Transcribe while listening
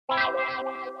The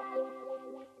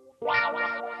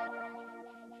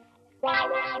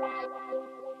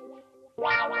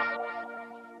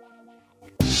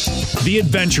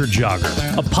Adventure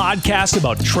Jogger, a podcast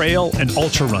about trail and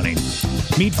ultra running.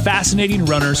 Meet fascinating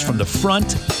runners from the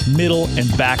front, middle,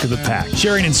 and back of the pack,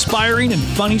 sharing inspiring and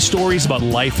funny stories about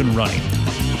life and running.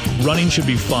 Running should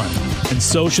be fun, and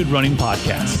so should running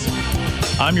podcasts.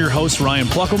 I'm your host, Ryan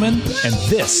Pluckelman, and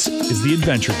this is The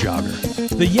Adventure Jogger.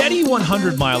 The Yeti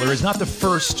 100 miler is not the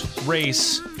first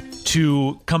race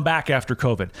to come back after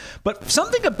COVID, but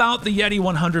something about the Yeti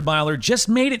 100 miler just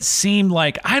made it seem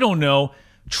like, I don't know,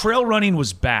 trail running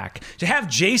was back. To have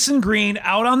Jason Green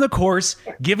out on the course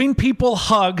giving people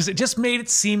hugs, it just made it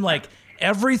seem like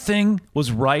everything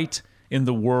was right in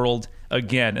the world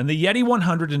again. And the Yeti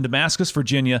 100 in Damascus,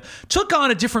 Virginia took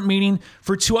on a different meaning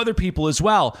for two other people as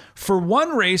well. For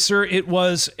one racer, it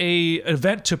was an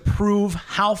event to prove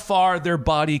how far their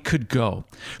body could go.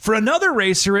 For another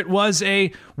racer, it was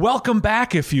a welcome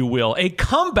back, if you will, a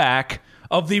comeback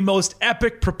of the most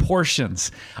epic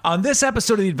proportions. On this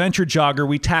episode of The Adventure Jogger,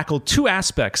 we tackle two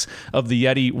aspects of the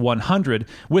Yeti 100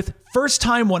 with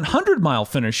first-time 100-mile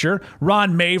finisher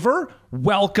Ron Maver.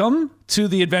 Welcome to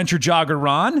The Adventure Jogger,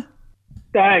 Ron.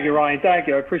 Thank you, Ryan. Thank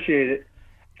you. I appreciate it.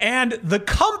 And the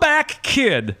comeback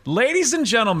kid, ladies and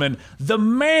gentlemen, the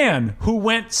man who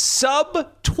went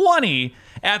sub-20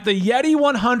 at the Yeti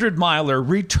 100 miler,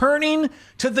 returning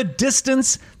to the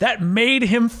distance that made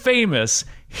him famous.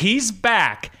 He's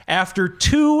back after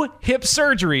 2 hip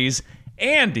surgeries.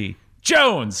 Andy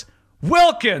Jones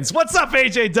Wilkins. What's up,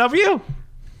 AJW?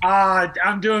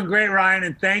 I'm doing great, Ryan,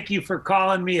 and thank you for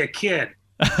calling me a kid.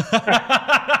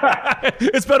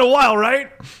 It's been a while, right?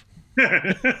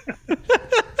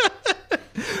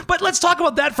 But let's talk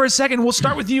about that for a second. We'll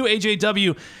start with you,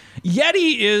 AJW.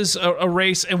 Yeti is a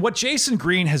race, and what Jason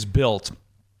Green has built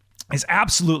is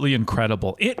absolutely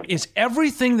incredible. It is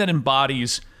everything that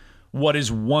embodies what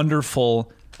is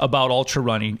wonderful about ultra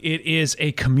running. It is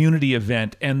a community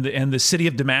event, and the city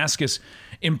of Damascus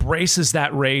embraces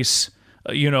that race.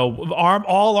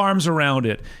 All arms around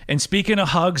it. And speaking of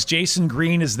hugs, Jason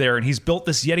Green is there, and he's built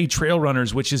this Yeti Trail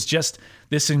Runners, which is just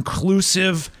this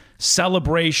inclusive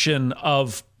celebration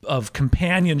of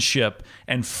companionship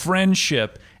and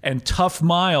friendship and tough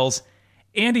miles.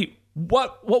 Andy,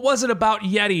 what was it about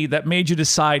Yeti that made you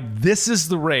decide this is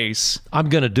the race? I'm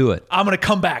going to do it. I'm going to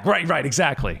come back. Right,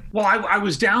 exactly. Well, I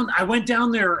went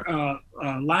down there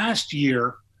last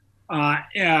year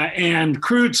and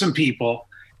crewed some people.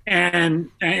 And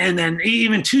then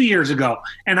even 2 years ago,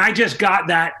 and I just got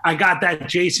that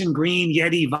Jason Green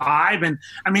Yeti vibe. And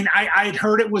I mean, I'd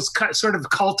heard it was sort of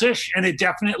cultish, and it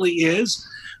definitely is.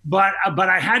 But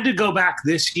I had to go back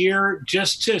this year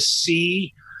just to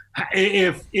see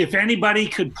if anybody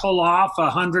could pull off a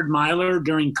 100-miler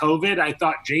during COVID. I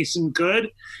thought Jason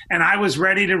could, and I was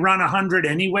ready to run 100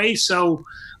 anyway. So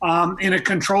in a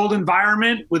controlled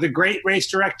environment with a great race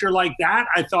director like that,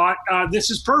 I thought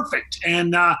this is perfect.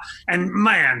 And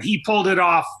man, he pulled it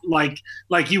off like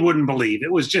you wouldn't believe.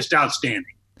 It was just outstanding.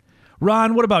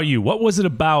 Ron, what about you? What was it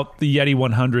about the Yeti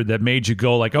 100 that made you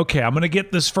go like, okay, I'm going to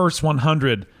get this first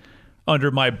 100 under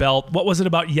my belt? What was it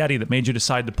about Yeti that made you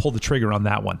decide to pull the trigger on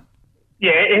that one?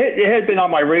 Yeah, it had been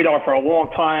on my radar for a long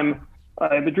time.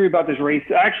 I've been dreaming about this race.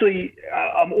 Actually,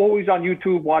 I'm always on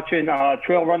YouTube watching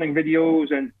trail running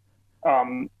videos and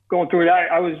going through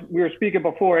it. We were speaking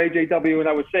before, AJW, and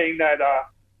I was saying that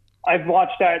I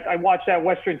watched that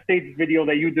Western States video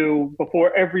that you do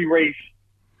before every race,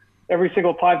 every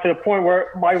single time, to the point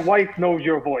where my wife knows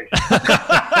your voice.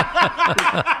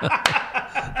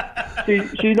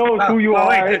 She knows who you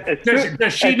are.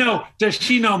 Does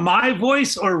she know my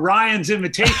voice or Ryan's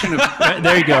imitation of it?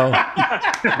 There you go.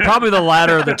 Probably the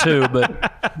latter of the two, but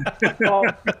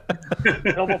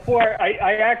before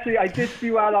I did see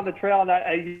you out on the trail, and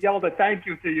I yelled a thank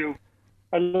you to you.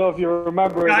 I don't know if you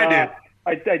remember it. I did.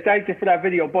 I thank you for that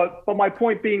video. But my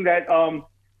point being that on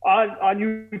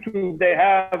YouTube they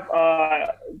have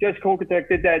Jessica Okatek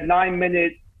did that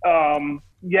 9-minute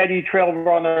Yeti Trail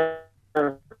Runner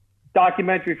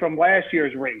documentary from last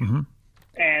year's race. Mm-hmm.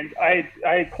 And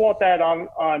I caught that on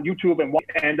YouTube and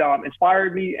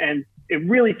inspired me, and it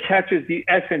really catches the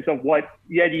essence of what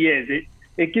Yeti is.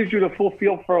 It gives you the full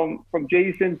feel from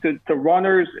Jason to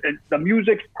runners, and the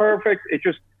music's perfect. It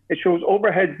shows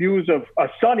overhead views of a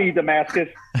sunny Damascus,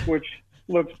 which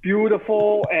looks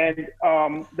beautiful, and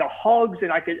the hugs,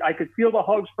 and I could feel the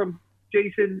hugs from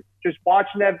Jason just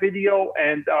watching that video,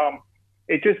 and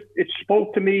it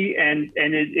spoke to me, and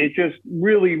it just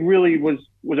really was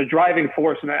a driving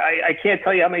force. And I can't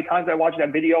tell you how many times I watched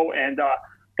that video and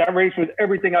that race was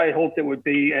everything I hoped it would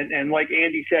be. And like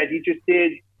Andy said, he just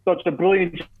did such a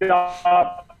brilliant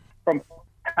job from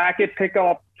packet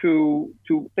pickup to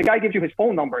the guy gives you his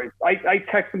phone number. I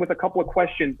text him with a couple of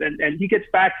questions and he gets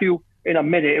back to you in a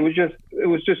minute. It was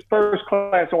just first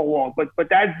class all along. But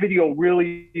that video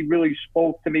really, really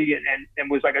spoke to me and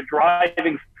was like a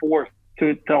driving force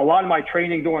to a lot of my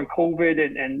training during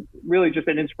COVID and really just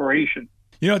an inspiration.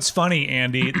 You know, it's funny,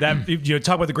 Andy, that you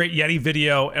talk about the great Yeti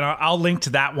video, and I'll link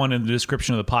to that one in the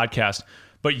description of the podcast.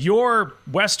 But your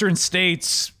Western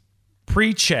States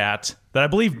pre-chat that I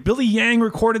believe Billy Yang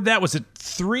recorded, that was it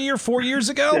 3 or 4 years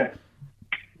ago?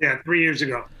 Yeah, 3 years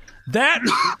ago. That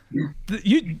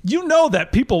you know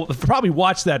that people probably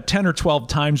watch that 10 or 12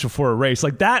 times before a race.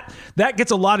 Like that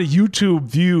gets a lot of YouTube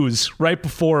views right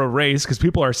before a race because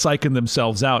people are psyching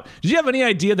themselves out. Did you have any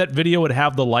idea that video would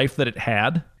have the life that it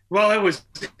had? Well, it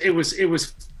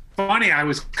was funny. I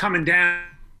was coming down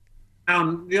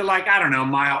like, I don't know,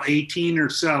 mile 18 or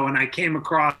so, and I came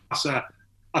across a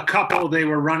couple. They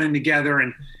were running together,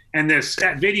 and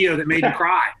that video that made you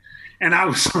cry. And I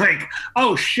was like,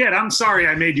 oh, shit, I'm sorry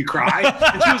I made you cry.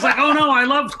 And she was like, oh, no, I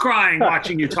loved crying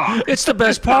watching you talk. It's the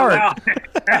best part. Well,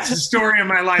 that's the story of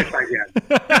my life, I guess.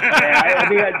 Yeah, I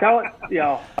mean,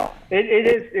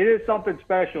 it is something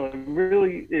special. It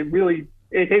really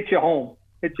hits you home.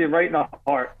 Hits you right in the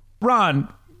heart. Ron,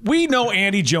 we know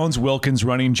Andy Jones-Wilkins'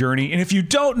 running journey, and if you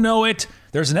don't know it,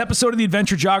 there's an episode of The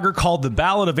Adventure Jogger called The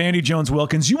Ballad of Andy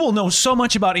Jones-Wilkins. You will know so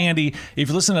much about Andy. If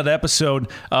you listen to that episode,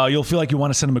 you'll feel like you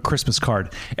want to send him a Christmas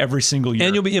card every single year.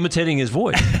 And you'll be imitating his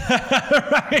voice.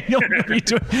 Right? You'll be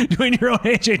doing your own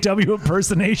HAW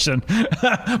impersonation.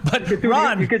 But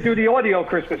Ron... You could do the audio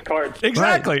Christmas card.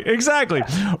 Exactly.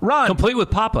 Ron... Complete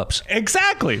with pop-ups.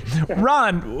 Exactly.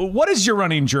 Ron, what is your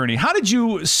running journey? How did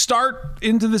you start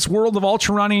into this world of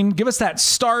ultra running? Give us that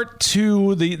start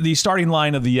to the starting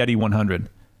line of the Yeti 100.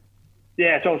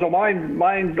 Yeah, so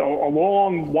mine's a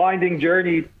long, winding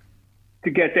journey to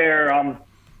get there.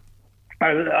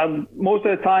 Most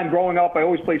of the time growing up, I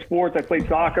always played sports. I played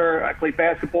soccer, I played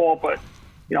basketball, but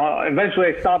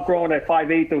eventually I stopped growing at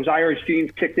 5'8". Those Irish genes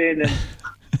kicked in,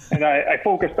 and I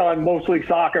focused on mostly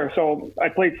soccer. So I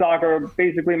played soccer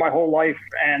basically my whole life,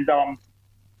 and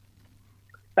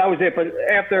that was it. But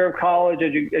after college,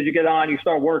 as you get on, you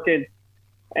start working,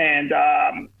 and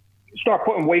start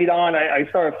putting weight on. I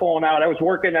started falling out. I was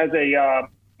working as a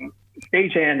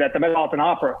stagehand at the Metropolitan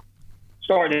Opera,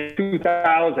 started in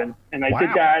 2000, and I did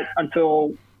that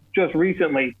until just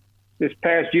recently, this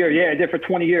past year. Yeah, I did for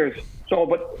 20 years. So,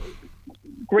 but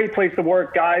great place to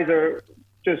work. Guys are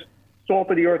just salt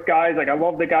of the earth guys. Like, I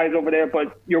love the guys over there,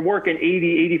 but you're working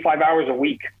 80, 85 hours a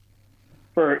week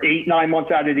for 8-9 months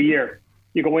out of the year.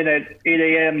 You go in at 8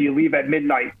 a.m., you leave at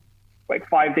midnight, like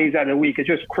 5 days out of the week. It's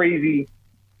just crazy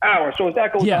hours. So as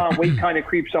that goes on, weight kind of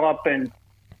creeps up, and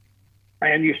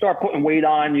you start putting weight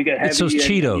on. You get heavy. It's those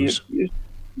Cheetos.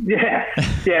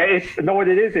 It's know what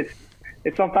it is.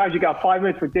 It's sometimes you got 5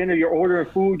 minutes for dinner. You're ordering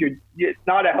food. It's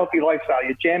not a healthy lifestyle.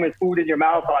 You're jamming food in your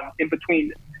mouth in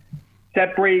between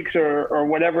set breaks or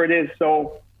whatever it is.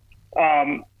 So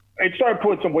I started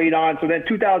putting some weight on. So then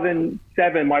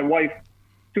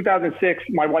 2006,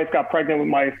 my wife got pregnant with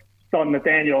my son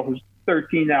Nathaniel, who's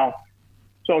 13 now.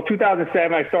 So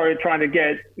 2007, I started trying to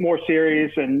get more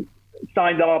serious and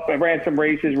signed up. I ran some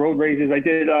races, road races. I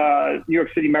did New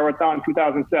York City Marathon in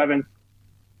 2007.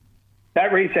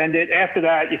 That race ended. After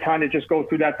that, you kind of just go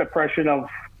through that depression of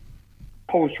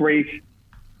post-race.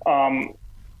 So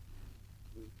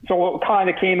it kind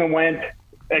of came and went.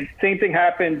 And same thing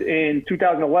happened in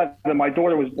 2011. My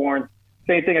daughter was born.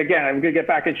 Same thing again. I'm going to get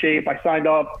back in shape. I signed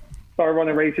up, started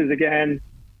running races again.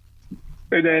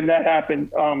 And then that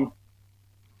happened.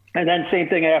 And then same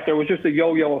thing after. It was just a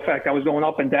yo-yo effect. I was going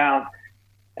up and down.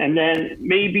 And then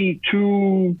maybe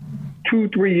 2-3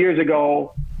 years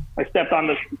ago, I stepped on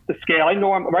the scale. I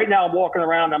know right now I'm walking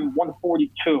around, I'm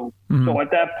 142. Mm-hmm. So at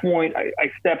that point,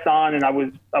 I stepped on and I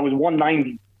was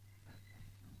 190.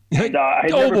 And I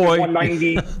had never been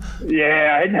 190.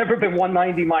 Yeah, I had never been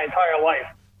 190 my entire life.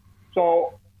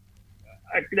 So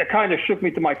that kind of shook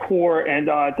me to my core. And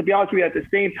to be honest with you, at the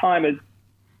same time as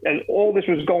all this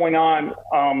was going on,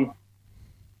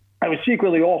 I was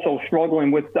secretly also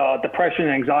struggling with depression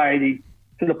and anxiety,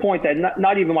 to the point that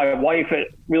not even my wife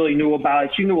really knew about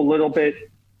it. She knew a little bit.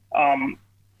 None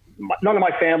of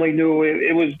my family knew.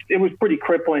 It was pretty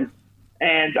crippling.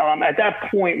 And at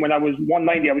that point, when I was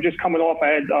 190, I was just coming off. I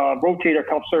had rotator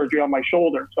cuff surgery on my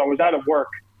shoulder, so I was out of work,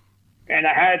 and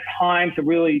I had time to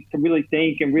really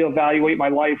think and reevaluate my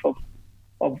life of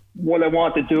what I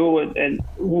want to do and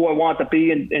who I want to be,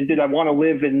 and did I want to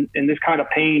live in this kind of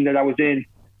pain that I was in.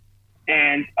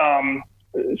 And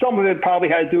some of it probably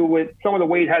had to do with, some of the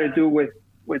weight had to do with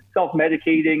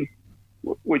self-medicating,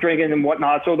 with drinking and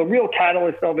whatnot. So the real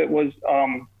catalyst of it was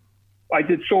I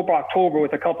did Sober October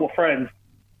with a couple of friends.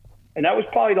 And that was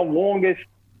probably the longest,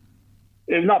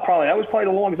 that was probably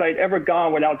the longest I'd ever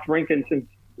gone without drinking since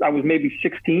I was maybe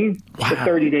 16 to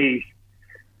 30 days.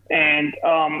 And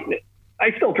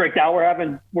I still drink now. We're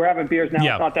having beers now.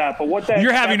 Yeah. It's not that. But what that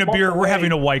You're having that a beer. month We're away-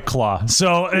 having a White Claw.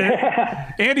 So,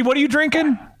 Andy, what are you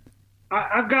drinking?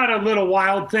 I've got a little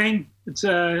Wild Thing. It's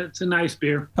a nice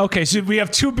beer. Okay, so we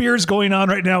have 2 beers going on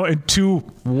right now and 2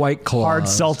 White Claws. hard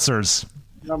seltzers.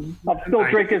 I'm still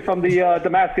drinking from the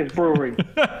Damascus Brewery.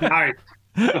 Nice.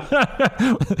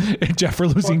 Jeff, we're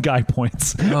losing guy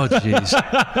points. Oh, jeez.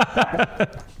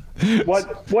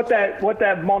 What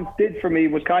that month did for me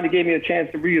was kind of gave me a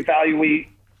chance to reevaluate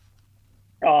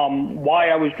why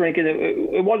I was drinking.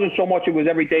 It wasn't so much it was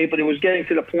every day, but it was getting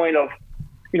to the point of,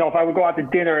 if I would go out to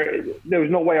dinner, there was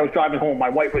no way I was driving home. My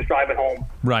wife was driving home.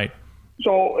 Right.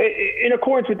 So in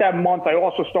accordance with that month, I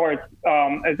also started,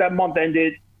 as that month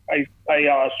ended, I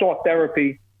sought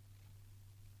therapy.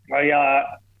 I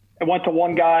went to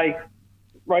one guy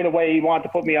right away. He wanted to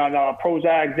put me on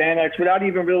Prozac, Xanax, without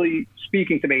even really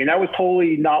speaking to me. And that was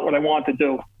totally not what I wanted to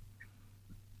do.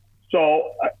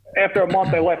 So after a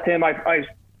month, I left him. I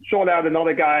sought out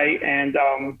another guy, and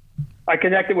I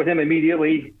connected with him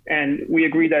immediately. And we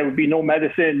agreed that it would be no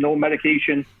medicine, no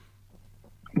medication.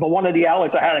 But one of the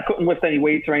outlets I had, I couldn't lift any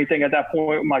weights or anything at that point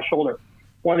with my shoulder.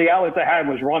 One of the outlets I had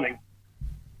was running.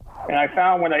 And I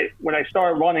found when I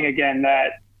started running again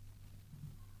that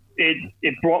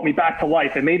it brought me back to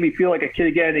life. It made me feel like a kid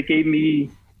again. It gave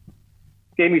me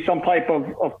some type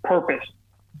of purpose,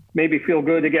 made me feel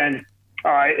good again.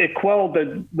 It quelled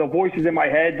the voices in my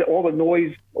head, all the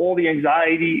noise, all the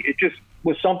anxiety. It just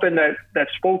was something that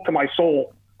spoke to my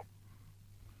soul.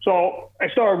 So I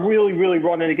started really, really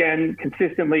running again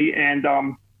consistently. And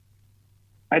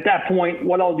at that point,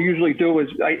 what I'll usually do is,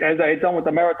 as I had done with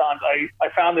the marathons, I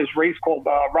found this race called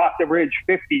Rock the Ridge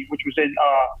 50, which was in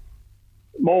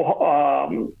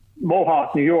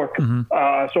Mohawk, New York.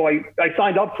 Mm-hmm. So I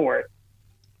signed up for it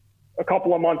a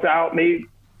couple of months out.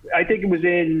 I think it was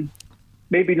in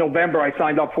maybe November I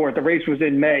signed up for it. The race was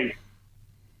in May.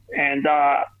 And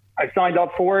I signed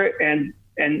up for it, and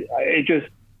it just,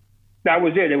 that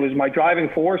was it. It was my driving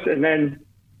force. And then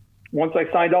once I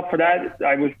signed up for that,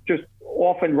 I was just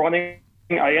off and running.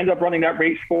 I ended up running that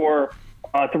race to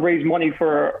raise money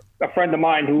for a friend of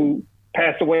mine who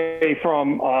passed away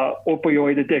from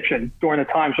opioid addiction during the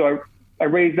time. So I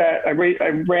ran that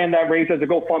race as a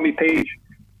GoFundMe page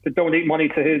to donate money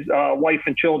to his wife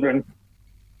and children.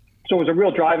 So it was a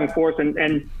real driving force.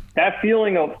 And that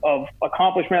feeling of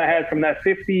accomplishment I had from that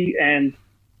 50 and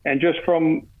just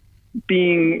from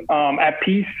being at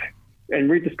peace and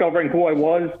rediscovering who I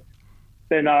was,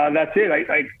 then that's it.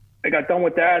 I got done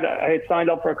with that. I had signed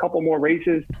up for a couple more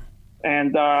races,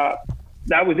 and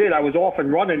that was it. I was off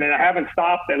and running, and I haven't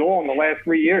stopped at all in the last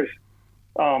 3 years.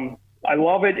 I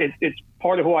love it. It's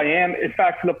part of who I am. In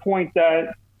fact, to the point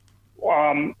that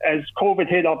as COVID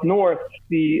hit up north,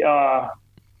 the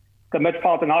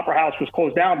Metropolitan Opera House was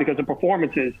closed down because of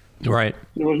performances. Right.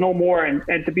 There was no more.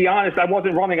 And to be honest, I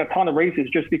wasn't running a ton of races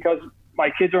just because my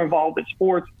kids are involved in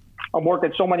sports. I'm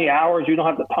working so many hours. You don't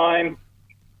have the time.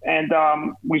 And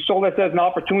we saw this as an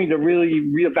opportunity to really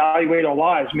reevaluate our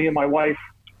lives. Me and my wife,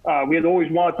 we had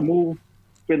always wanted to move.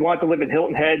 We had wanted to live in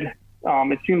Hilton Head.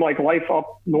 It seemed like life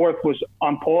up north was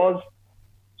on pause.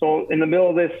 So in the middle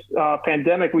of this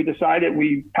pandemic, we decided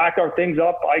we packed our things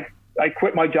up. I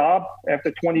quit my job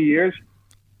after 20 years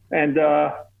and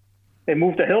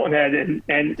moved to Hilton Head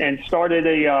and started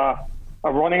a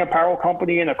running apparel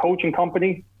company and a coaching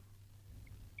company.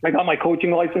 I got my coaching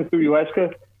license through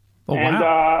USCA. Oh, and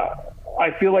wow.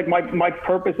 I feel like my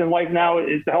purpose in life now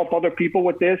is to help other people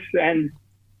with this, and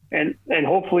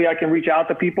hopefully I can reach out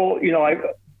to people.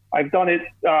 I've done it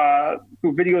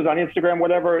through videos on Instagram,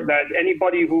 whatever, that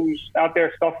anybody who's out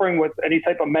there suffering with any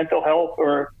type of mental health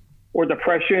or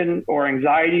depression or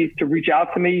anxiety to reach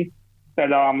out to me,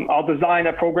 that I'll design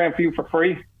a program for you for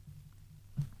free.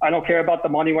 I don't care about the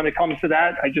money when it comes to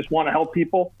that. I just want to help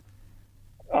people.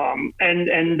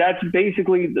 And that's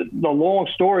basically the long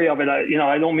story of it.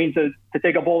 I don't mean to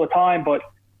take up all the time, but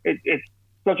it's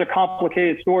such a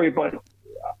complicated story, but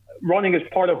running is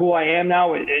part of who I am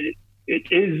now. It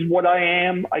is what I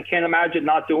am. I can't imagine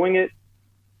not doing it.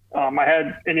 I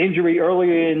had an injury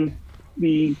early in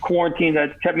the quarantine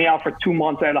that kept me out for 2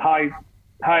 months. I had a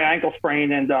high ankle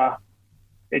sprain, and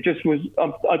it just was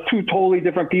two totally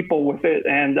different people with it.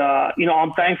 And,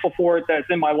 I'm thankful for it. That's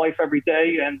in my life every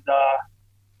day. And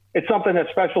it's something that's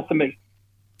special to me.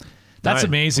 That's Right.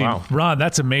 amazing. Wow. Ron,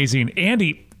 that's amazing.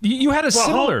 Andy, you had a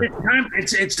similar.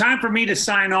 It's time for me to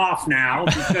sign off now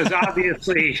because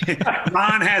obviously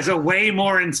Ron has a way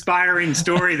more inspiring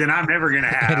story than I'm ever going to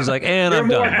have. And he's like, and I'm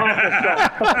More done.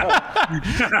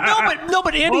 No,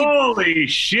 but Andy. Holy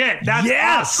shit! That's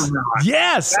Yes. awesome, Ron.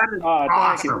 Yes. That is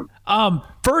Thank you. awesome.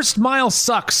 First Mile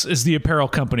Sucks is the apparel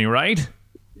company, right?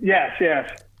 Yes.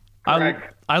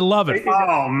 Correct. I love it.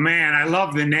 Oh man, I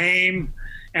love the name,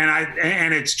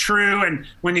 and it's true. And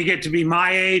when you get to be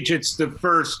my age, it's the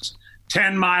first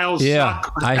 10 miles. Yeah,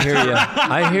 suck. I hear you.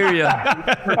 I hear you.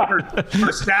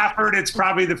 For Stafford, it's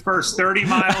probably the first 30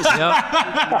 miles.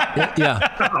 Yep.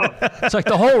 Yeah. It's like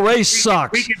the whole race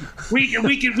sucks. We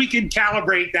can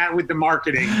calibrate that with the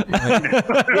marketing.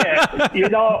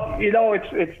 Yeah.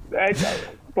 It's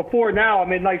before now.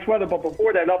 I'm in nice weather, but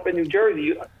before that, up in New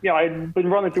Jersey, I've been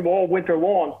running through all winter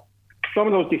long. Some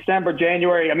of those December,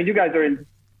 January. I mean, you guys are in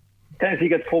Tennessee,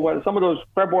 gets cold weather. Some of those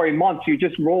February months, you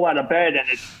just roll out of bed and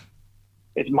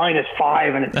it's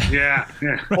 -5 and it's Yeah.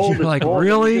 cold. You're like, cold, and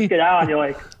really? you just get out and you're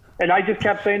like, and I just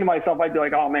kept saying to myself, I'd be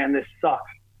like, oh man, this sucks.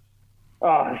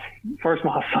 Oh, First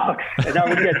Mile sucks, and I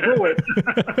would get through it.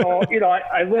 So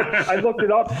I looked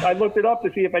it up. I looked it up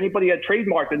to see if anybody had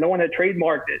trademarked it. No one had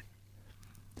trademarked it.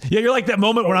 Yeah, you're like that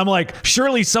moment when I'm like,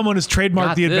 surely someone has trademarked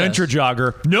Not the this. adventure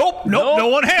jogger. Nope, no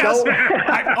one has. All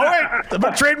right, I'm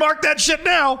gonna trademark that shit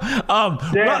now.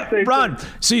 Ron,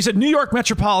 so you said New York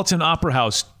Metropolitan Opera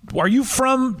House. Are you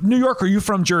from New York or are you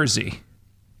from Jersey?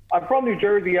 I'm from New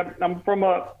Jersey. I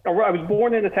was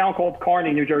born in a town called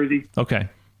Kearney, New Jersey. Okay.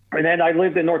 And then I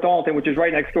lived in North Arlington, which is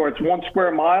right next door. It's 1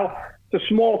 square mile. It's a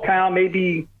small town,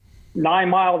 maybe 9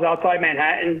 miles outside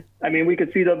Manhattan. I mean, we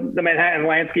could see the Manhattan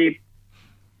landscape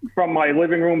from my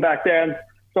living room back then.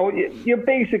 So you're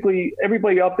basically,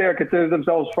 everybody up there considers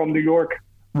themselves from New York.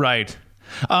 Right.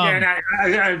 And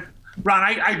Ron,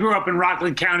 I grew up in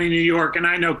Rockland County, New York, and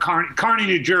I know Kearney,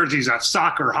 New Jersey's a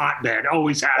soccer hotbed.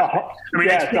 Always has been. I mean,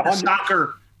 yeah,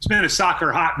 it's been a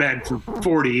soccer hotbed for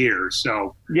 40 years.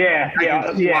 So yeah,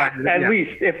 at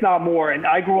least, if not more. And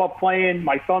I grew up playing.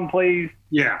 My son plays.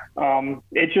 Yeah.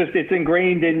 It's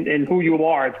ingrained in who you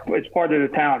are. It's part of the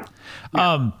town.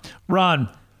 Ron,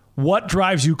 what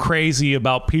drives you crazy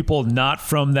about people not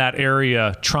from that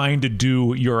area trying to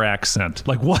do your accent?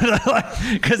 Like what?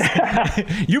 Because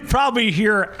you probably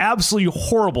hear absolutely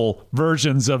horrible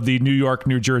versions of the New York,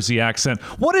 New Jersey accent.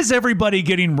 What is everybody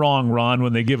getting wrong, Ron,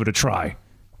 when they give it a try?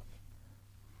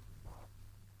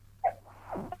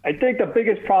 I think the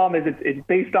biggest problem is it's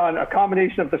based on a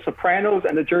combination of The Sopranos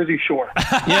and the Jersey Shore.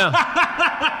 Yeah.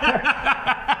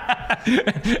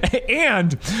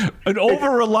 And an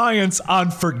over-reliance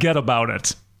on forget about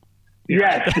it.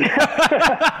 Yes.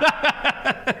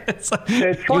 It's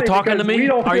funny You talking to me?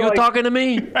 Are you talking to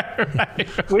me?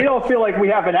 We don't feel like we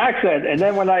have an accent. And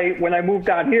then when I moved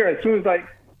down here, as soon as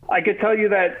I could tell you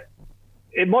that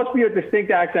it must be a distinct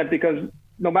accent because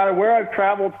no matter where I've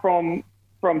traveled from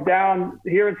down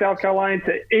here in South Carolina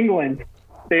to England,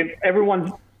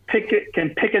 everyone can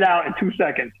pick it out in 2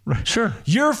 seconds. Sure.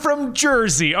 You're from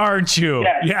Jersey, aren't you?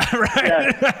 Yes. Yeah,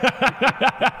 right.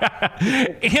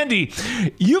 Yes. Andy,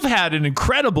 you've had an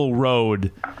incredible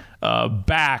road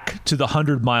back to the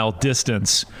 100-mile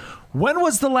distance. When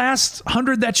was the last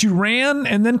 100 that you ran?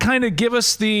 And then kind of give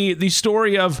us the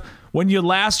story of when you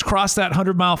last crossed that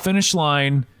 100-mile finish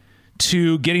line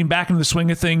to getting back into the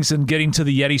swing of things and getting to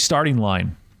the Yeti starting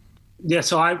line. Yeah,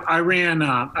 so I ran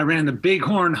the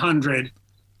Bighorn 100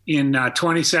 in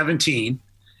 2017,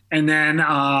 and then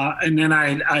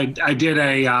I did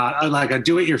a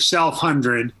do-it-yourself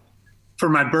 100 for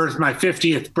my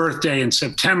 50th birthday in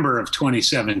September of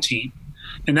 2017,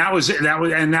 and that was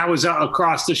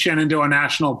across the Shenandoah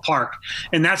National Park,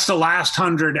 and that's the last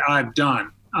 100 I've done,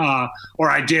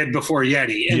 or I did before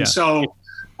Yeti, and so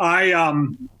I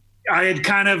had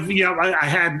kind of, I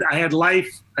had life,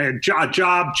 I had a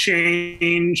job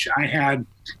change, I had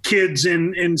kids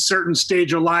in certain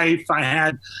stage of life, I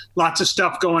had lots of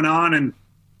stuff going on, and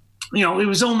it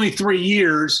was only 3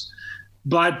 years,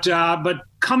 but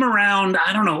come around,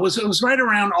 I don't know, it was right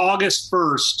around August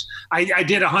 1st. I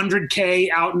did 100K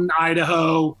out in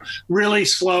Idaho, really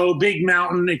slow, big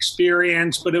mountain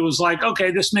experience, but it was like,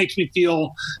 okay, this makes me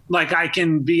feel like I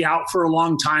can be out for a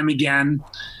long time again.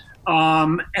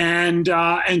 And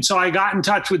so I got in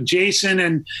touch with Jason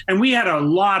and we had a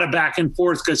lot of back and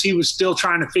forth because he was still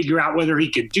trying to figure out whether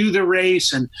he could do the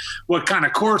race and what kind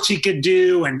of course he could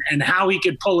do and how he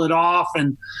could pull it off.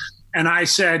 And I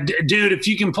said, dude, if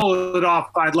you can pull it off,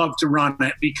 I'd love to run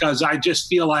it because I just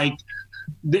feel like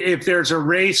if there's a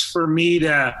race for me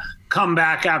to come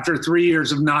back after 3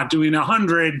 years of not doing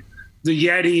 100, the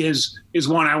Yeti is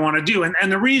one I want to do.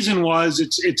 And the reason was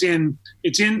it's in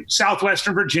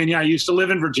southwestern Virginia. I used to live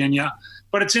in Virginia,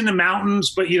 but it's in the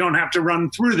mountains, but you don't have to run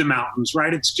through the mountains,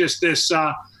 right? It's just this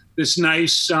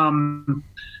nice,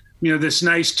 this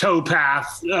nice tow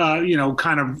path,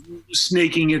 kind of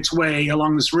snaking its way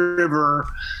along this river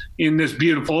in this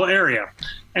beautiful area.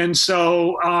 And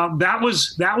so that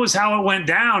was how it went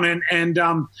down.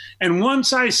 And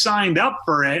once I signed up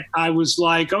for it, I was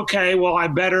like, okay, well, I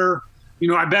better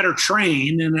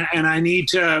train, and I need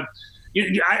to.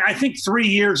 I think 3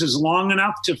 years is long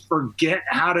enough to forget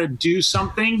how to do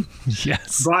something.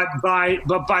 Yes. But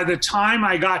by the time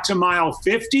I got to mile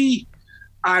 50,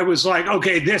 I was like,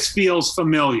 okay, this feels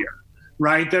familiar,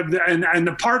 right? And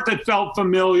the part that felt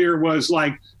familiar was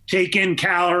like, take in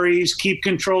calories, keep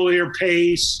control of your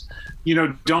pace.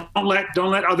 Don't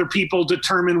let other people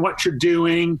determine what you're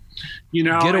doing.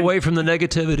 Get away from the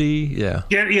negativity. Yeah.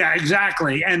 Yeah,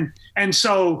 exactly. And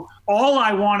so all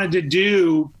I wanted to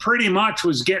do pretty much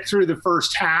was get through the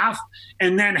first half,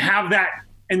 and then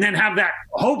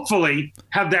hopefully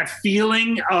have that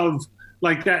feeling of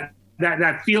like that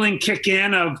feeling kick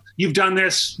in of you've done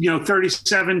this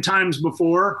 37 times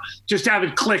before, just have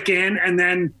it click in, and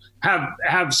then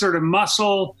have sort of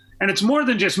muscle, and it's more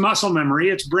than just muscle memory,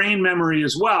 it's brain memory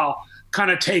as well,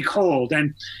 kind of take hold.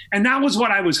 And that was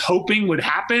what I was hoping would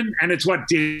happen, and it's what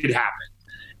did happen.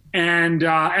 And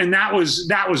that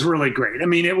was really great. I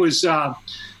mean, it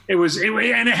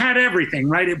and it had everything,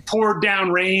 right? It poured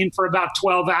down rain for about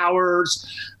 12 hours.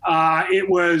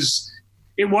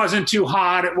 It wasn't too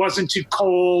hot. It wasn't too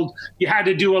cold. You had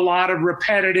to do a lot of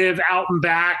repetitive out and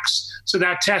backs. So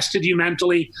that tested you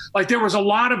mentally. Like, there was a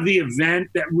lot of the event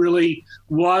that really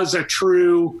was a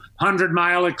true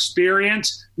 100-mile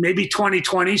experience, maybe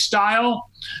 2020 style.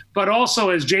 But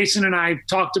also, as Jason and I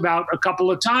talked about a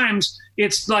couple of times,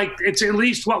 it's at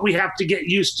least what we have to get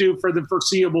used to for the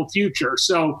foreseeable future.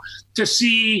 So to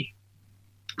see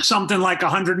something like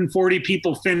 140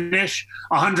 people finish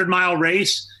a 100-mile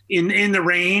race in the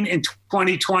rain in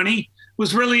 2020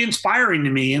 was really inspiring to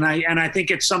me. And I think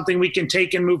it's something we can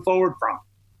take and move forward from.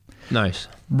 Nice.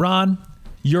 Ron,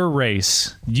 your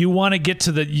race, you want to get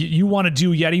to you want to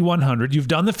do Yeti 100. You've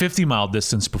done the 50-mile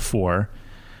distance before.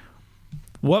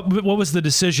 What was the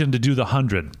decision to do the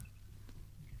 100?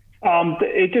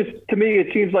 It just, to me,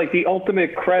 it seems like the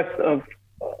ultimate crest of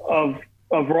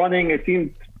running. It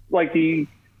seems like the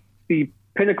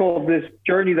pinnacle of this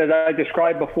journey that I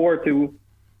described before, to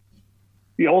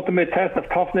the ultimate test of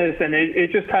toughness. And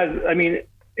it just has, I mean,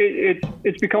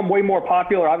 it's become way more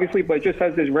popular, obviously, but it just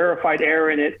has this rarefied air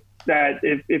in it that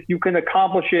if you can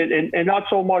accomplish it, and not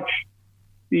so much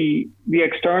the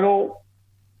external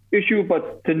issue,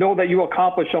 but to know that you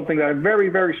accomplish something that a very,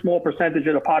 very small percentage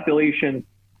of the population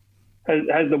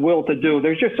has the will to do.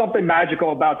 There's just something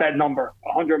magical about that number,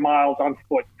 100 miles on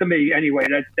foot, to me anyway,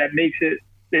 that makes it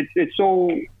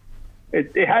so,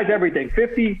 it has everything.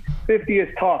 50 is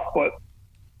tough, but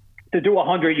to do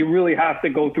 100, you really have to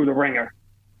go through the ringer.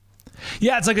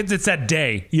 Yeah, it's like it's that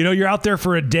day. You're out there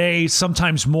for a day,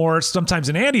 sometimes more, sometimes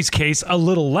in Andy's case, a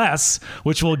little less,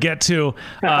 which we'll get to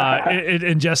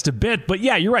in just a bit. But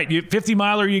yeah, you're right.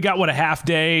 50-miler, you got, a half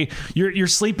day. You're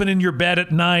sleeping in your bed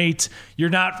at night. You're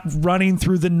not running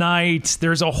through the night.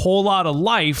 There's a whole lot of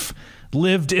life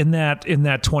lived in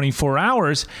that 24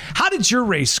 hours. How did your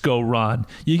race go, Ron?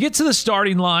 You get to the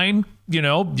starting line,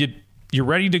 you're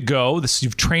ready to go.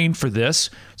 You've trained for this.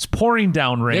 It's pouring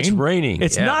down rain. It's raining.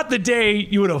 It's not the day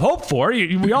you would have hoped for.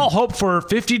 We all hope for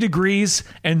 50 degrees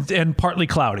and partly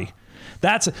cloudy.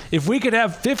 If we could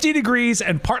have 50 degrees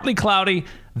and partly cloudy,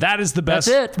 that is the best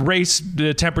race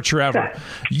temperature ever.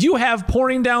 You have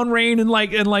pouring down rain in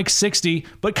like 60,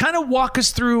 but kind of walk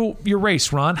us through your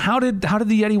race, Ron. How did the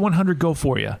Yeti 100 go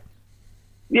for you?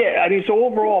 Yeah, I mean, so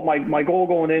overall, my goal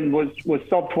going in was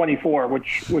sub 24,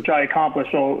 which I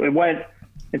accomplished. So it went,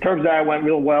 in terms of that, it went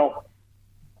real well.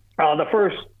 The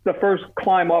first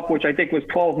climb up, which I think was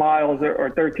 12 miles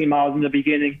or 13 miles in the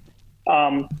beginning,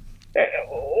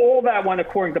 all that went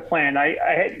according to plan.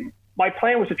 My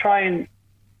plan was to try and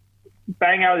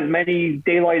bang out as many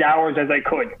daylight hours as I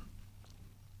could.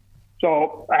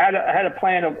 So I had a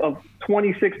plan of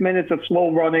 26 minutes of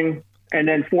slow running and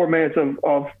then 4 minutes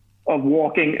of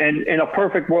walking. And in a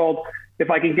perfect world, if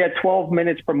I can get 12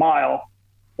 minutes per mile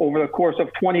over the course of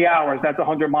 20 hours, that's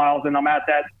 100 miles. And I'm at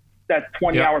that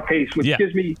 20-hour pace, which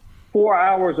gives me 4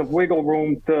 hours of wiggle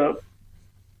room to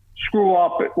screw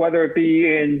up, whether it be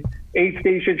in aid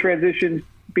station transitions,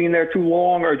 being there too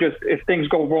long, or just if things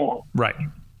go wrong. Right.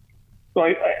 So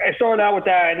I started out with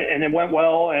that, and it went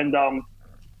well. And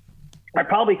I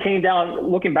probably came down,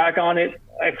 looking back on it,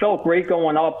 I felt great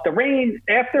going up. The rain,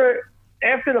 after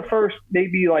the first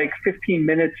maybe like 15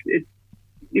 minutes, it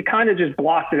kind of just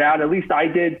blocked it out. At least I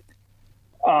did.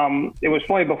 It was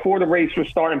funny, before the race was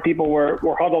starting, people were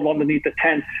huddled underneath the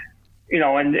tent,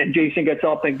 and Jason gets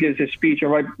up and gives his speech,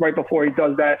 and right before he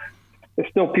does that, there's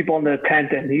still people in the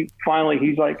tent, and he's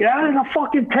like, "Get out of the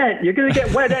fucking tent! You're gonna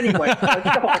get wet anyway." Like,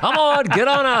 come on, get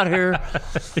on out here.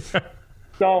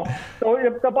 So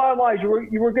the bottom line is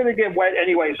you were gonna get wet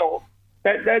anyway. So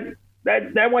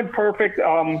that went perfect.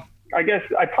 I guess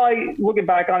I probably, looking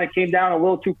back on it, came down a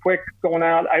little too quick going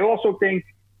out. I also think,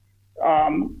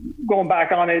 going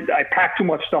back on it, I packed too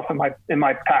much stuff in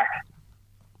my pack.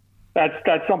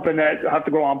 That's something that I have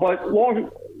to go on. But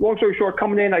long story short,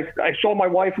 coming in, I saw my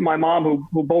wife and my mom,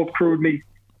 who both crewed me.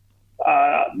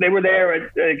 They were there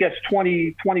at, I guess,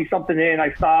 20 something in.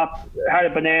 I stopped, had a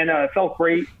banana. It felt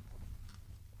great.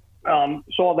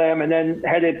 Saw them, and then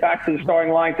headed back to the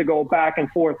starting line to go back and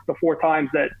forth the 4 times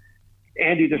that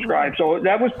Andy described. So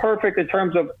that was perfect in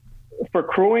terms of, for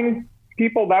crewing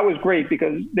people, that was great,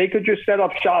 because they could just set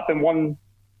up shop in one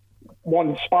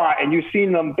spot, and you've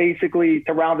seen them basically,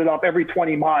 to round it up, every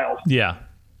 20 miles. Yeah.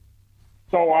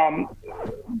 So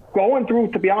going through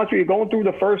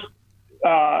the first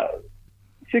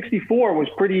 64 was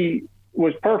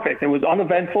perfect. It was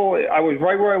uneventful. I was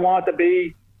right where I wanted to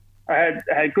be. I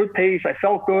had good pace. I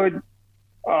felt good.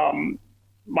 I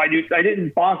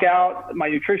didn't bonk out. My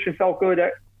nutrition felt good.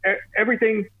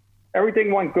 Everything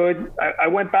went good. I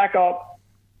went back up.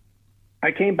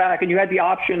 I came back, and you had the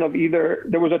option of either,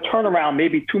 there was a turnaround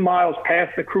maybe 2 miles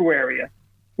past the crew area,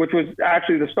 which was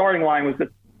actually the starting and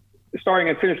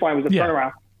finish line was the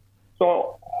turnaround.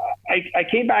 So I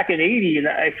came back at 80, and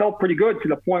I felt pretty good, to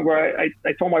the point where I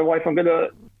told my wife, I'm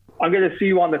gonna see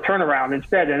you on the turnaround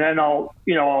instead, and then I'll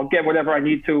get whatever I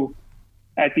need to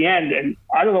at the end. And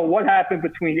I don't know what happened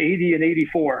between 80 and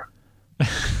 84.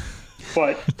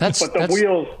 But the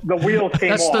wheels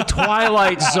came off. That's the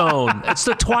twilight zone. It's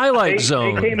the twilight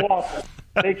zone. They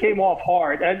came off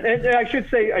hard. And I should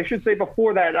say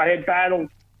before that, I had battled.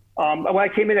 When I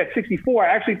came in at 64, I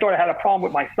actually thought I had a problem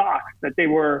with my socks, that they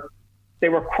were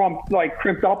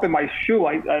crimped up in my shoe.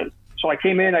 So I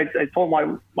came in. I told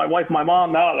my wife, and my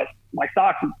mom, no, my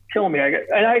socks are killing me.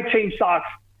 And I changed socks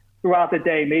throughout the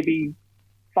day, maybe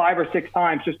 5 or 6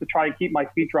 times, just to try to keep my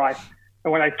feet dry.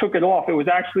 And when I took it off, it was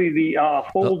actually the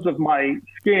folds of my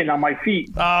skin on my feet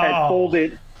had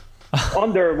folded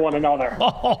under one another.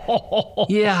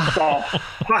 Yeah. So,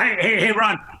 hey,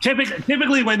 Ron,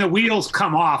 typically when the wheels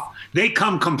come off, they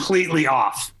come completely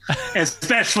off,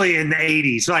 especially in the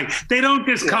 80s. Like, they don't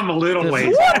just come a little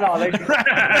ways.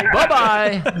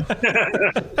 Bye-bye.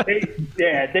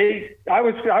 I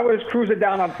was cruising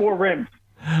down on 4 rims.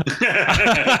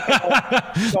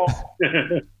 So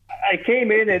I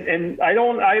came in, and I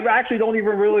actually don't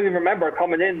even really remember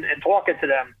coming in and talking to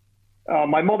them.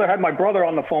 My mother had my brother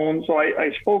on the phone, so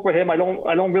I spoke with him. I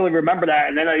don't really remember that.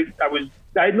 And then I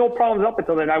had no problems up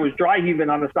until then. I was dry heaving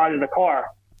on the side of the car.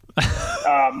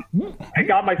 I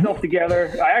got myself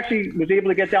together. I actually was able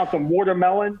to get down some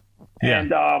watermelon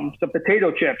and some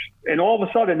potato chips. And all of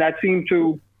a sudden, that seemed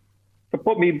to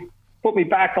put me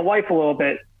back to life a little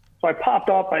bit. So I popped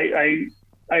up. I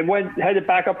headed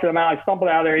back up to the mountain. I stumbled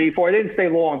out there at 84. I didn't stay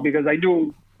long, because I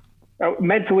knew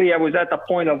mentally I was at the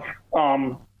point of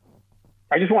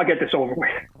I just want to get this over with.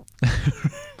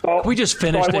 So, we just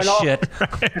finished this shit.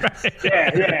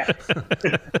 Yeah.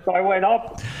 So I went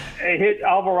up and hit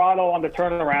Alvarado on the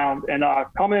turnaround, and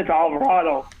coming into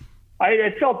Alvarado,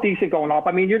 it felt decent going up.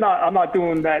 I mean, I'm not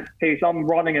doing that pace. I'm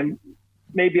running in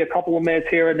maybe a couple of minutes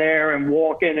here and there, and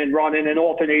walking and running and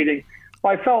alternating.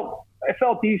 But I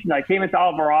felt decent. I came into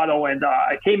Alvarado, and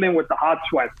I came in with the hot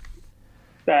sweat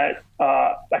that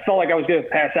I felt like I was going to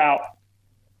pass out.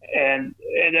 And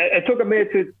it took a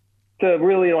minute to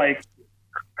really, like,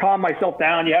 calm myself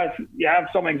down. You have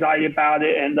some anxiety about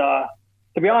it. And to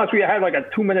be honest with you, I had like a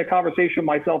 2-minute conversation with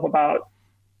myself about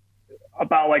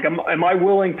like, am I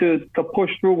willing to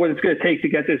push through what it's going to take to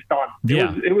get this done?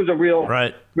 Yeah. It was a real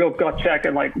gut check.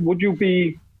 And like, would you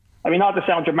be, I mean, not to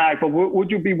sound dramatic, but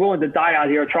would you be willing to die out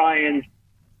here trying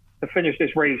to finish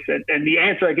this race? And the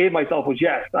answer I gave myself was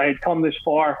yes. I had come this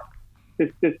far.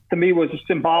 This to me was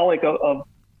symbolic of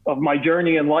my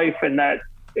journey in life, and that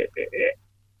it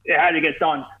had to get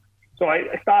done. So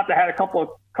I stopped. I had a couple of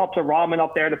cups of ramen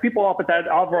up there. The people up at that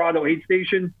Alvarado aid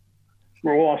station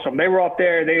were awesome. They were up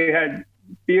there. They had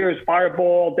beers, Fireball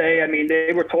all day. I mean,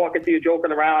 they were talking to you,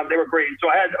 joking around. They were great. So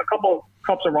I had a couple of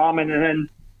cups of ramen, and then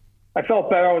I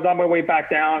felt better. I was on my way back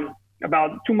down.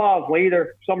 about 2 miles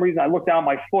later, for some reason I looked down,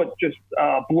 my foot just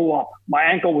blew up. My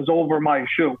ankle was over my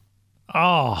shoe.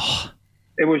 Oh.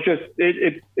 It was just,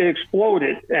 it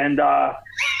exploded. And I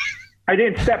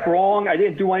didn't step wrong. I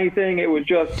didn't do anything. It was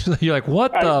just. You're like,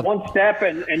 what the? One step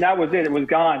and that was it. It was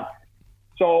gone.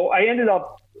 So I ended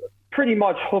up pretty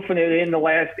much hoofing it in the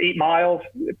last 8 miles.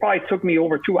 It probably took me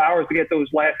over 2 hours to get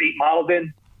those last 8 miles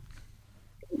in,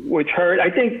 which hurt. I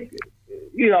think,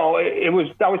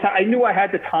 I knew I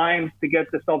had the time to get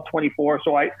to sub 24.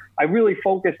 So I really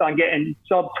focused on getting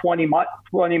sub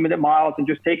 20-minute miles and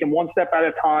just taking one step at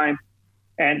a time,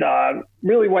 and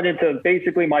really went into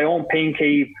basically my own pain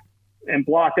cave and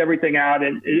blocked everything out.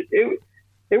 And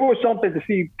it was something to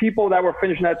see people that were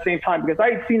finishing at the same time, because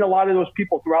I had seen a lot of those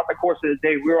people throughout the course of the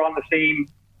day. We were on the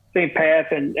same path,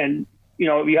 and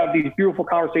you have these beautiful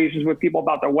conversations with people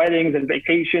about their weddings and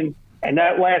vacations. And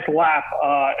that last lap,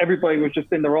 everybody was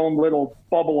just in their own little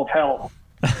bubble of hell.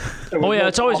 Oh, yeah,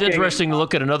 it's always interesting to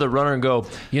look at another runner and go,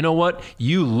 you know what?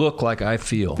 You look like I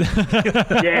feel.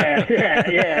 Yeah.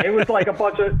 It was like a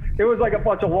bunch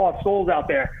of lost souls out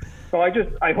there. So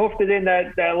I hoofed it in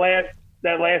that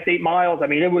last 8 miles. I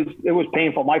mean, it was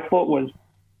painful. My foot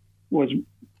was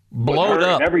blowed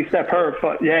up. Every step hurt,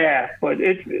 but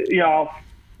it's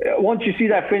once you see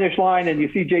that finish line and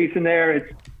you see Jason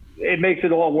there, it makes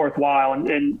it all worthwhile.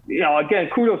 And again,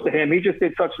 kudos to him. He just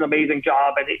did such an amazing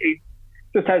job, and he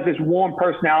just has this warm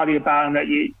personality about him that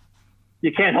you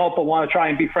can't help but want to try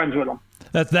and be friends with him.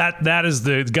 That is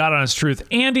the God honest truth.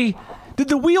 Andy, did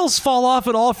the wheels fall off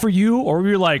at all for you, or were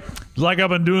you like I've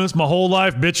been doing this my whole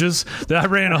life, bitches? That I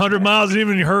ran 100 miles and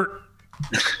even hurt.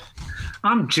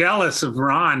 I'm jealous of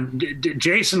Ron.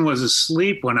 Jason was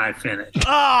asleep when I finished.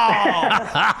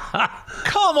 Oh,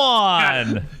 come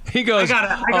on! He goes.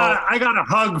 I got a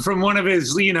hug from one of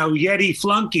his, Yeti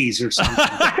flunkies or something.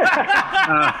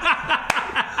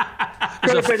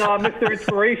 Could have been Mr.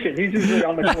 Inspiration. He's usually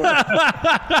on the course.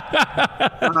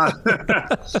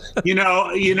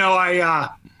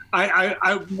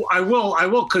 I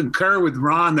will concur with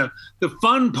Ron. The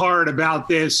fun part about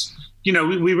this.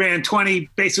 We ran 28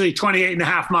 and a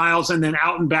half miles and then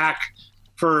out and back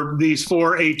for these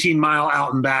 4 18-mile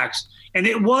out and backs. And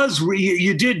it was,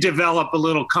 you did develop a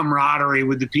little camaraderie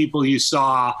with the people you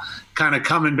saw kind of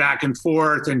coming back and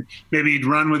forth, and maybe you'd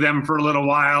run with them for a little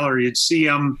while, or you'd see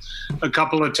them a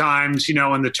couple of times, in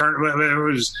the turn, whether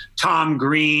it was Tom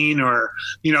Green or,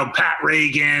 Pat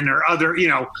Reagan or other,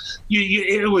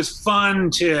 it was fun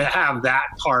to have that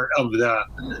part of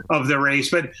the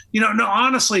race. But,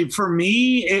 honestly, for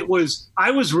me,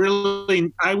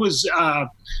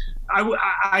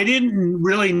 I didn't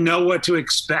really know what to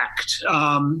expect.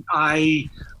 I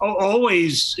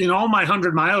always, in all my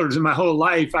 100 milers in my whole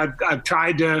life, I've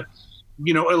tried to,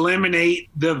 eliminate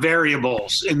the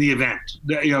variables in the event.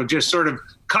 Just sort of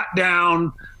cut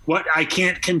down what I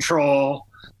can't control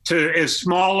to as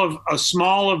small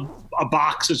of a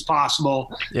box as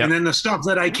possible, yep. And then the stuff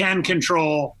that I can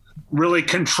control, really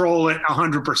control it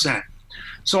 100%.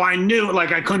 So I knew,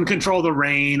 I couldn't control the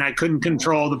rain, I couldn't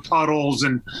control the puddles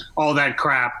and all that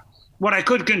crap. What I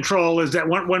could control is that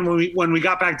when we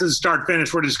got back to the start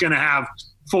finish, we're just going to have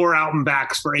 4 out and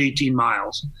backs for 18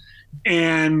 miles,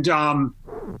 and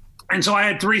so I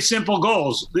had 3 simple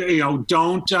goals.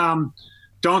 Don't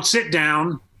sit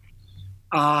down,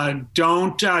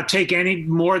 don't take any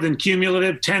more than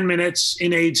cumulative 10 minutes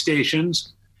in aid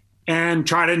stations, and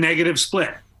try to negative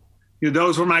split.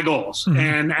 Those were my goals.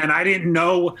 Mm-hmm. And I didn't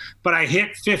know, but I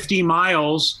hit 50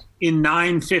 miles in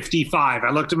 9:55.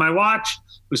 I looked at my watch,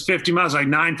 it was 50 miles, like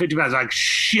 9:55. I was like,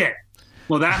 shit.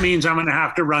 Well, that means I'm going to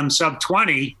have to run sub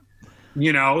 20,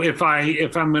 if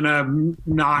I'm going to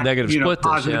not negative split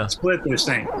positive split this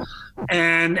thing.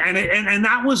 And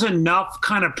that was enough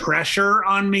kind of pressure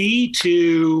on me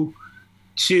to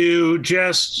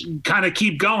just kind of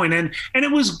keep going. And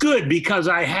it was good because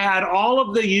I had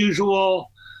all the usual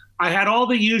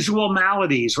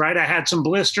maladies, right? I had some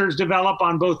blisters develop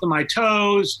on both of my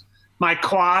toes. My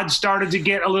quad started to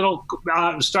get a little,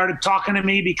 started talking to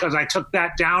me because I took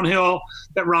that downhill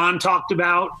that Ron talked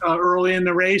about early in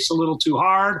the race a little too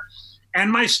hard.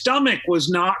 And my stomach was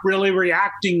not really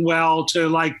reacting well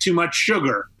to too much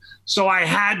sugar. So I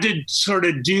had to sort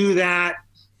of do that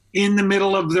in the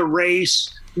middle of the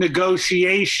race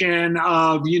negotiation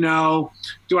of,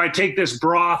 do I take this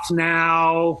broth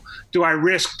now? Do I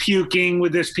risk puking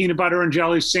with this peanut butter and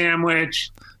jelly sandwich?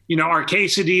 Are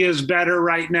quesadillas better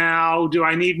right now? Do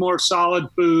I need more solid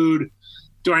food?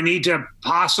 Do I need to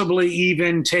possibly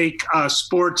even take a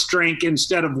sports drink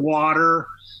instead of water?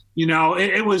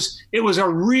 It was a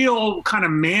real kind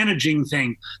of managing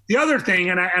thing. The other thing,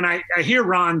 and I hear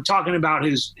Ron talking about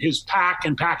his pack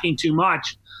and packing too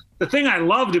much. The thing I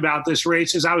loved about this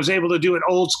race is I was able to do it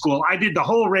old school. I did the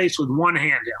whole race with one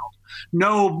handheld,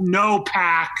 no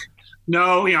pack.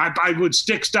 No, I would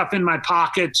stick stuff in my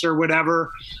pockets or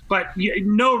whatever, but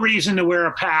no reason to wear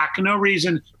a pack, no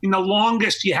reason. The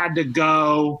longest you had to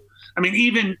go. I mean,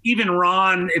 even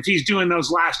Ron, if he's doing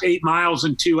those last 8 miles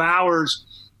in 2 hours,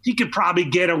 he could probably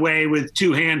get away with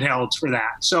 2 handhelds for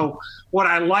that. So what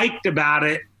I liked about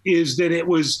it is that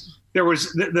there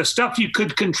was the stuff you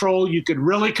could control, you could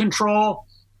really control,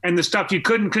 and the stuff you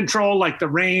couldn't control, like the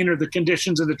rain or the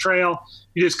conditions of the trail,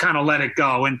 you just kind of let it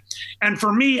go. And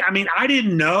for me, I mean, I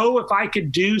didn't know if I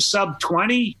could do sub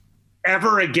 20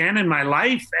 ever again in my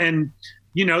life. And,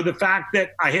 the fact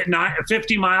that I hit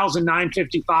 50 miles in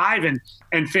 9:55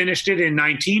 and finished it in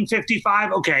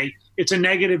 19:55, okay, it's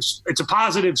a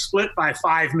positive split by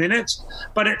 5 minutes,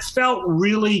 but it felt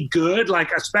really good, like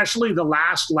especially the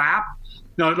last lap,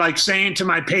 like saying to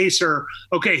my pacer,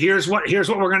 okay, here's what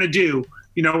we're going to do.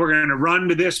 We're going to run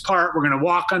to this part. We're going to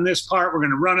walk on this part. We're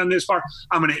going to run on this part.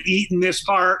 I'm going to eat in this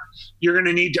part. You're going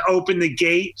to need to open the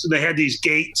gate. So they had these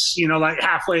gates, like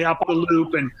halfway up the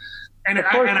loop. And I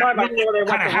kind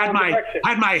of had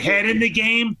my head in the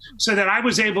game so that I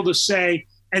was able to say,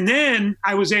 and then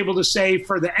I was able to say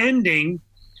for the ending,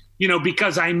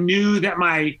 because I knew that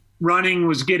my running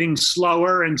was getting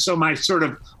slower. And so my sort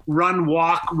of run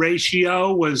walk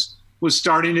ratio was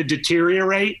starting to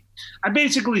deteriorate. I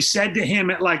basically said to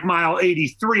him at like mile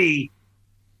 83,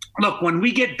 look, when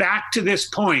we get back to this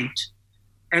point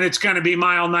and it's going to be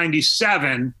mile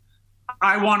 97,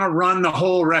 I want to run the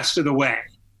whole rest of the way.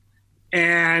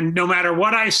 And no matter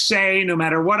what I say, no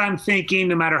matter what I'm thinking,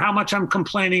 no matter how much I'm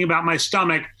complaining about my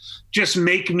stomach, just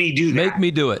make me do that. Make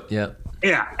me do it. Yeah.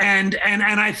 Yeah. And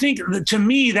I think to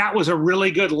me, that was a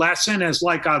really good lesson as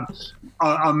like a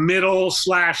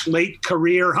middle/late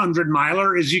career 100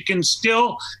 miler, is you can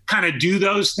still kind of do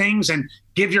those things and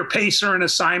give your pacer an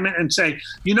assignment and say,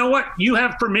 you know what, you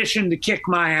have permission to kick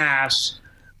my ass,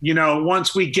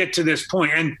 once we get to this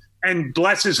point. And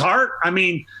bless his heart, I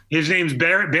mean, his name's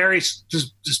Barry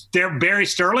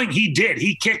Sterling. He did.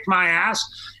 He kicked my ass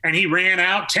and he ran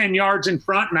out 10 yards in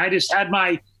front. And I just had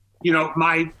my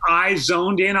eyes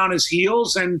zoned in on his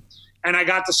heels and I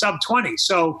got the sub 20.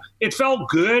 So it felt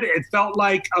good. It felt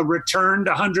like a return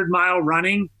to 100-mile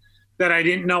running that I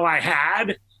didn't know I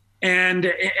had. And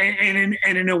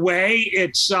in a way,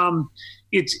 it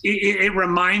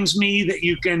reminds me that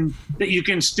you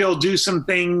can still do some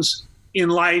things in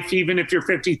life, even if you're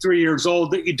 53 years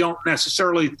old, that you don't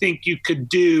necessarily think you could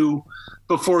do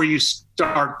before you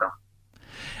start them.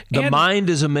 The mind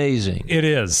is amazing. It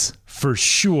is, for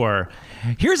sure.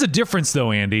 Here's a difference,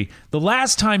 though, Andy. The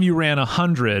last time you ran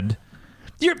 100,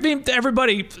 you're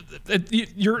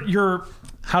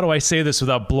how do I say this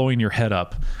without blowing your head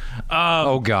up?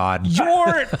 Oh, God.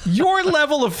 Your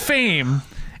level of fame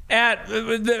at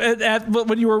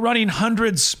when you were running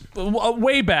hundreds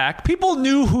way back, people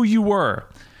knew who you were.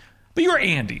 But you're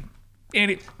Andy.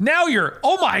 Andy. Now you're,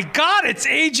 oh, my God, it's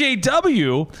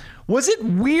AJW. Was it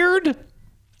weird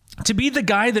to be the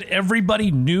guy that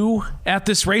everybody knew at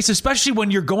this race, especially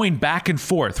when you're going back and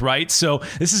forth, right? So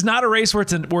this is not a race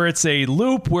where it's a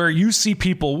loop where you see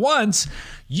people once.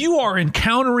 You are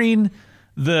encountering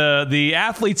the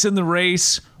athletes in the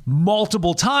race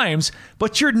multiple times,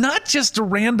 but you're not just a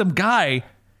random guy.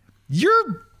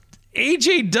 You're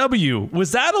AJW.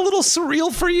 Was that a little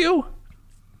surreal for you?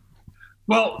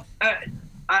 Well,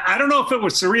 I don't know if it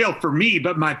was surreal for me,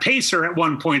 but my pacer at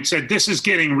one point said, "This is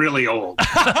getting really old."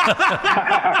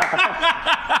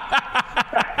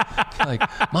 Like,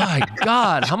 my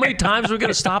God, how many times are we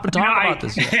going to stop and talk about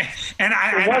this? It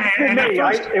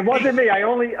wasn't me. I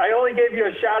only gave you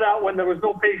a shout out when there was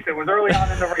no pace. It was early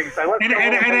on in the race.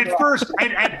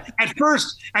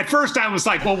 At first I was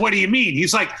like, "Well, what do you mean?"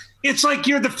 He's like, "It's like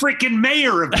you're the freaking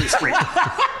mayor of this race."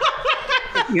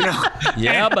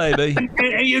 Yeah, baby.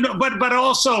 But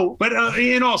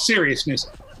in all seriousness,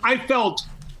 I felt,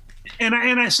 and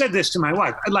I said this to my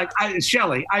wife,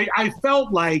 Shelley, I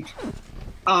felt like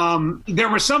there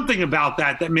was something about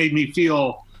that made me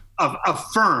feel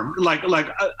affirmed.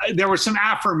 There was some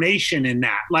affirmation in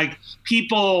that. Like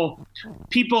people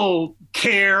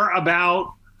care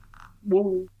about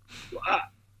what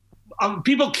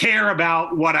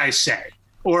I say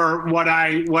or what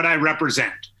I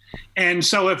represent. And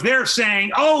so if they're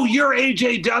saying, "Oh, you're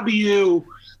AJW,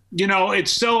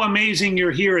 it's so amazing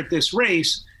you're here at this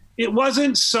race," it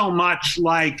wasn't so much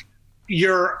like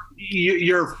you're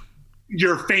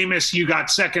you're famous, you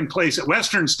got second place at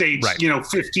Western States,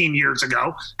 15 years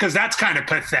ago, because that's kind of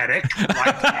pathetic.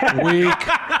 Weak.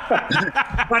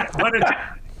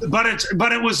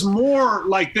 but it was more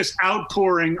like this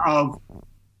outpouring of,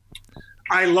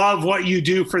 I love what you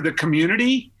do for the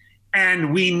community,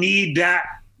 and we need that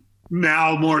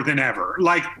now more than ever.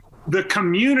 Like, the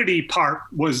community part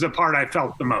was the part I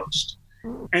felt the most,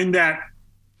 and that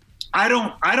I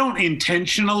don't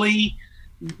intentionally,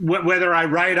 whether I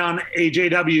write on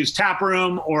AJW's Tap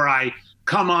Room or I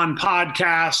come on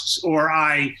podcasts or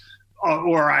I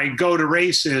go to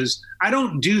races, I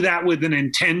don't do that with an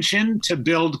intention to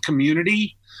build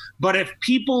community. But if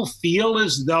people feel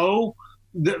as though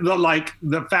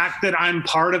the fact that I'm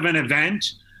part of an event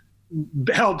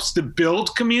helps to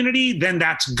build community, then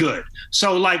that's good.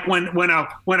 So like when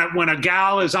a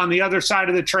gal is on the other side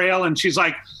of the trail and she's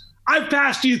like, I've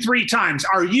passed you 3 times.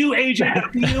 Are you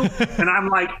AJW? And I'm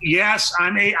like, yes,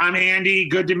 I'm Andy.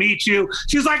 Good to meet you.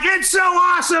 She's like, it's so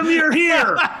awesome you're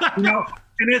here.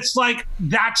 And it's like,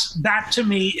 that to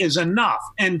me is enough.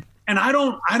 And I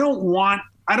don't want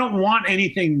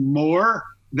anything more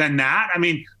than that. I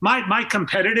mean, my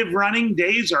competitive running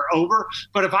days are over,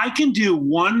 but if I can do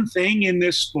one thing in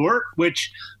this sport,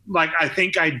 which like I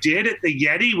think I did at the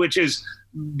Yeti, which is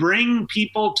bring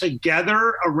people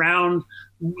together around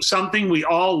something we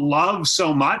all love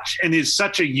so much and is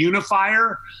such a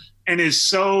unifier and is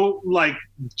so like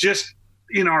just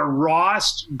in our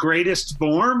rawest, greatest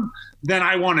form, then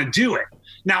I want to do it.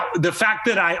 Now, the fact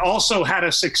that I also had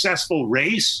a successful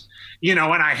race, and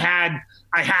I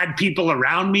had people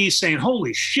around me saying,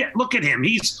 holy shit, look at him.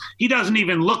 He doesn't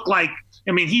even look like,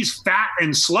 he's fat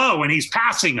and slow and he's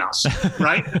passing us,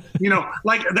 right?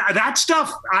 Like that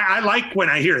stuff, I like when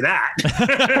I hear that.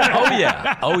 Oh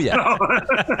yeah.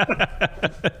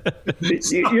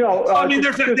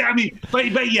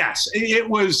 But yes, it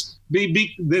was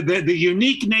the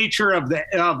unique nature of the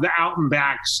out and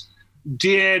backs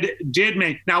did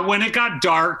make. Now, when it got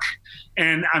dark,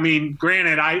 and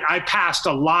granted, I passed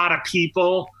a lot of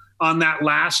people on that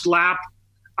last lap.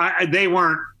 They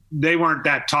weren't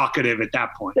that talkative at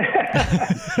that point.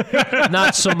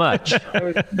 Not so much. I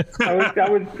was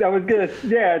gonna,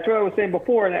 yeah, that's what I was saying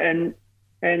before, and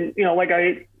like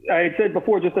I had said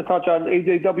before, just to touch on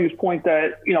AJW's point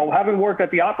that having worked at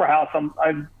the Opera House,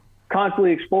 I'm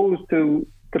constantly exposed to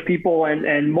people,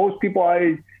 and most people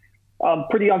I'm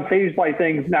pretty unfazed by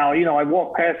things now. I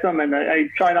walk past them and I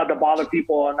try not to bother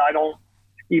people, and I don't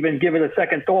even give it a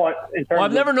second thought.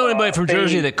 I've never known anybody from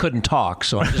Jersey that couldn't talk,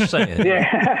 so I'm just saying.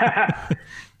 Yeah.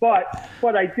 But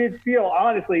I did feel,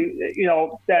 honestly,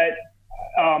 that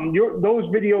those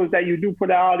videos that you do put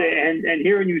out and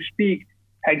hearing you speak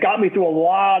had got me through a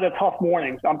lot of tough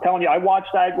mornings. I'm telling you, I watched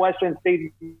that Western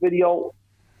States video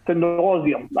to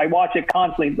nauseum. I watch it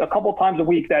constantly, a couple times a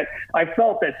week, that I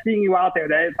felt that seeing you out there,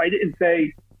 that if I didn't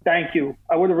say thank you,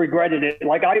 I would have regretted it.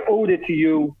 Like, I owed it to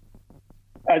you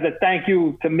as a thank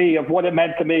you to me of what it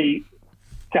meant to me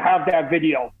to have that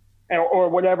video or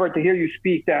whatever, to hear you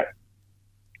speak, that,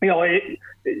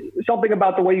 something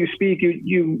about the way you speak,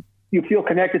 you feel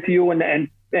connected to you. And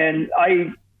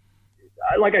I,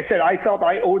 like I said, I felt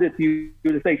I owed it to you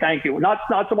to say thank you. Not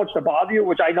so much to bother you,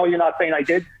 which I know you're not saying I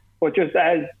did, but just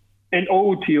as an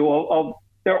ode to you of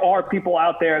there are people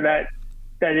out there that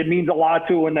it means a lot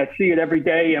to, and that see it every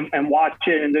day and watch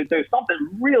it. And there's something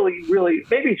really, really,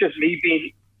 maybe it's just me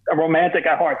being a romantic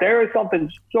at heart. There is something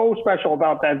so special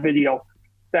about that video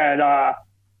that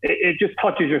it just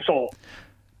touches your soul.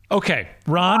 Okay,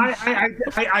 Ron?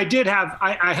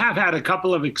 I have had a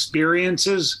couple of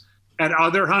experiences at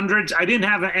other hundreds. I didn't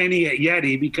have any at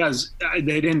Yeti because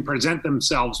they didn't present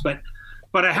themselves, but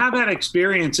I have had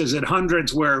experiences at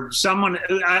hundreds where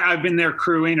I've been there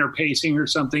crewing or pacing or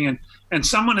something, and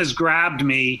someone has grabbed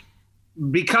me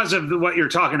because of what you're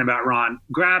talking about, Ron,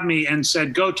 grabbed me and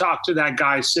said, go talk to that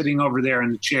guy sitting over there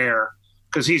in the chair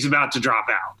because he's about to drop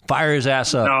out. Fire his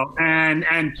ass up.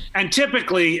 And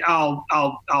typically I'll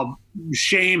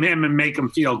shame him and make him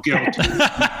feel guilty.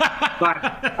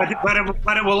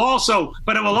 but it will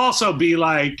also be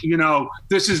like,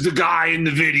 this is the guy in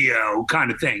the video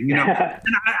kind of thing, and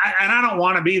I don't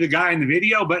want to be the guy in the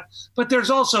video, but there's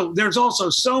also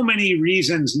so many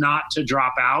reasons not to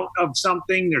drop out of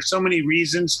something. There's so many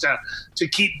reasons to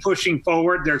keep pushing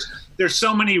forward. There's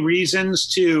so many reasons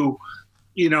to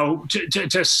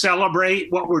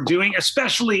celebrate what we're doing,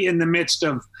 especially in the midst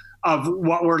of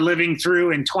what we're living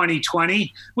through in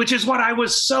 2020, which is what I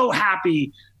was so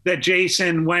happy that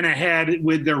Jason went ahead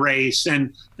with the race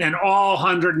and all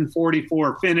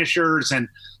 144 finishers and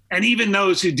even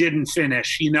those who didn't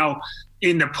finish,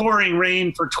 in the pouring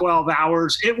rain for 12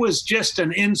 hours. It was just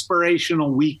an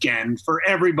inspirational weekend for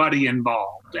everybody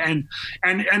involved. And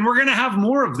we're going to have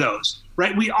more of those,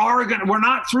 right? We're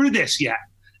not through this yet,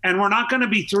 and we're not going to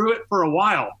be through it for a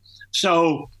while.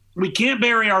 So we can't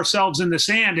bury ourselves in the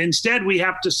sand. Instead, we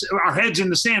have to, our heads in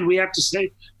the sand. We have to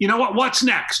say, you know what, what's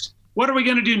next? What are we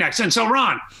going to do next? And so,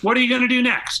 Ron, what are you going to do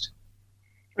next?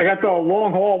 I got the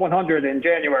long haul 100 in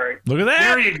January. Look at that.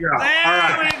 There you go.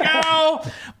 There we go.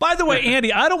 By the way,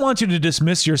 Andy, I don't want you to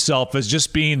dismiss yourself as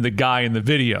just being the guy in the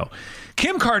video.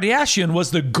 Kim Kardashian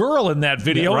was the girl in that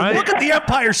video. Yeah, right? Look at the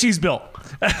empire she's built.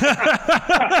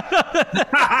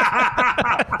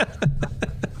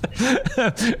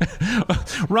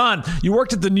 Ron, you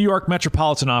worked at the New York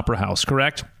Metropolitan Opera House,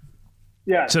 correct?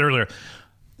 Yeah. Said earlier.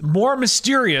 More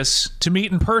mysterious to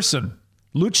meet in person,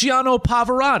 Luciano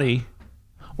Pavarotti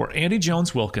or Andy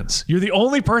Jones Wilkins? You're the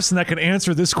only person that can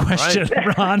answer this question,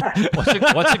 right. Ron. What's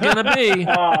it going to be?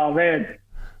 Oh, man.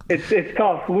 It's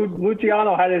tough.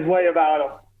 Luciano had his way about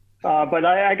him. But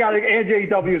I got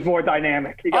NJW is more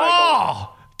dynamic.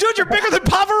 Oh, dude, you're bigger than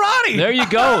Pavarotti. There you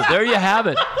go. There you have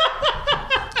it.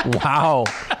 Wow.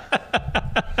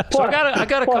 So I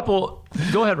got a couple.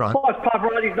 Go ahead, Ron. Plus,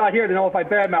 Pavarotti's not here to know if I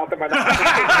badmouth him or not.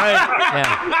 Right.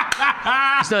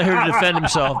 Yeah. He's not here to defend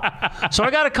himself. So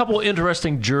I got a couple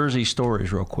interesting Jersey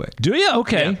stories real quick. Do you?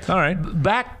 Okay. Yeah. All right.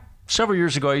 Back several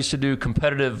years ago, I used to do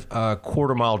competitive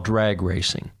quarter-mile drag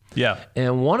racing. Yeah.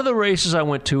 And one of the races I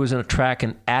went to was in a track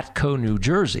in Atco, New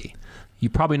Jersey. You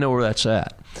probably know where that's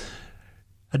at.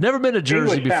 I'd never been to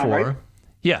Jersey English before. town, right?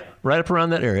 Yeah, right up around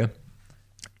that area.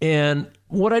 And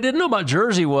what I didn't know about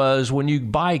Jersey was when you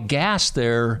buy gas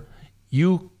there,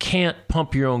 you can't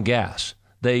pump your own gas.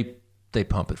 They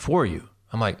pump it for you.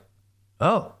 I'm like,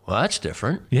 oh, well, that's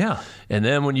different. Yeah. And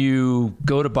then when you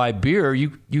go to buy beer,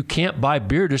 you can't buy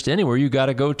beer just anywhere. You got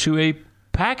to go to a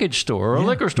package store or a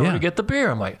liquor store to get the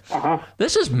beer. I'm like,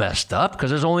 this is messed up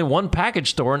because there's only one package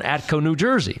store in Atco, New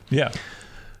Jersey. Yeah.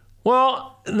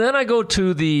 Well, then I go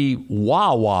to the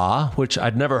Wawa, which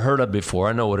I'd never heard of before.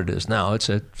 I know what it is now. It's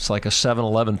like a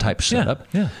 7-Eleven type setup.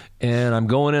 Yeah. And I'm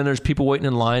going in. There's people waiting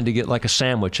in line to get like a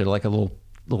sandwich at like a little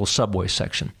Subway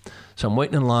section. So I'm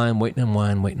waiting in line.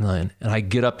 And I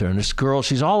get up there. And this girl,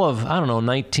 she's all of,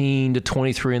 19 to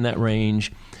 23 in that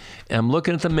range. And I'm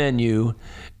looking at the menu.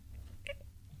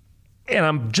 And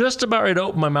I'm just about ready to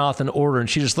open my mouth and order. And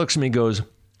she just looks at me and goes,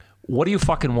 what do you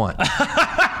fucking want?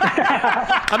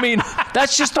 I mean,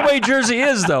 that's just the way Jersey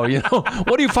is, though. You know,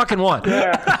 what do you fucking want?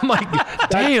 Yeah. I'm like,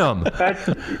 damn.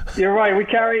 You're right. We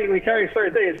carry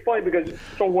certain things. It's funny because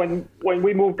when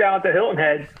we moved down to Hilton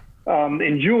Head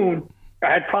in June,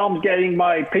 I had problems getting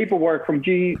my paperwork from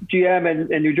GM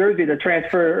in New Jersey to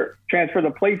transfer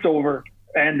the plates over,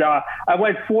 and I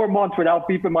went 4 months without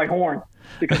beeping my horn.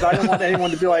 Because I don't want anyone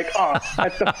to be like, oh,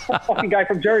 that's the fucking guy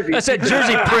from Jersey. That's that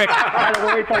Jersey prick. I had to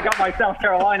wait till I got my South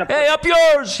Carolina. Hey, up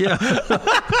yours. Yeah.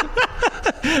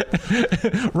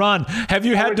 Ron, have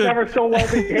you had to never so well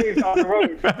behaved on the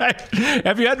road?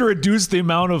 Have you had to reduce the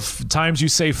amount of times you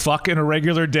say fuck in a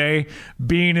regular day,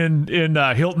 being in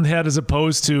Hilton Head as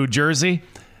opposed to Jersey?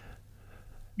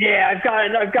 Yeah, I've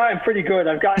gotten pretty good.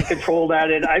 I've gotten controlled at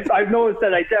it. I've noticed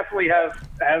that I definitely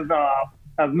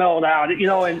have mellowed out. You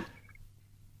know, and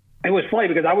it was funny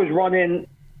because I was running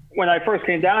when I first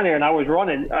came down here, and I was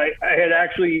running. I had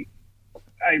actually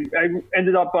I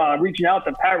ended up reaching out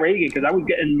to Pat Reagan because I was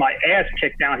getting my ass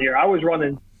kicked down here. I was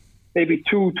running maybe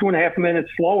 2.5 minutes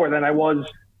slower than I was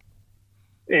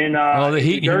in the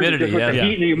heat and humidity. The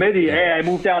heat and humidity. Yeah, I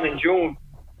moved down in June,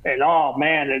 and oh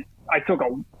man, I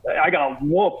got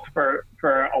whooped for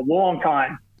a long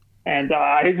time. And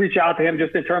I did reach out to him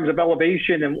just in terms of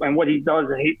elevation and what he does,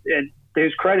 and to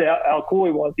his credit, how cool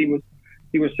he was.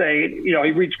 He was saying, you know,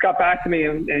 got back to me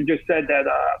and just said that,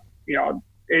 you know,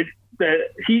 the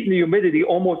heat and the humidity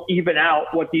almost even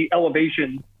out what the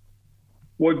elevation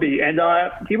would be. And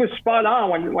he was spot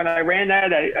on when I ran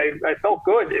that. I felt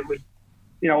good. It was,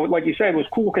 you know, like you said, it was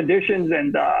cool conditions,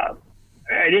 and I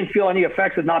didn't feel any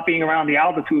effects of not being around the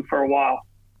altitude for a while.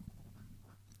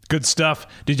 Good stuff.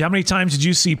 How many times did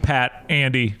you see Pat,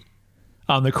 Andy,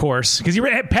 on the course? Because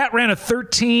Pat ran a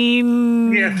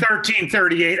 13. Yeah,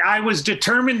 13:38. I was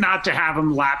determined not to have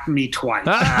him lap me twice.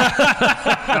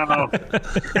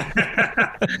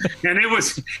 And it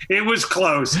was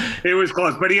close. It was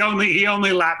close, but he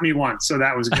only lapped me once, so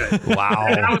that was good. Wow,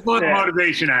 that was a little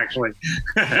motivation, actually.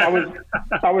 I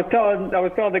was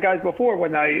telling the guys before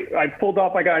when I pulled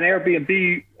up. I got an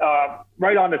Airbnb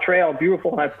right on the trail,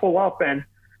 beautiful, and I pull up and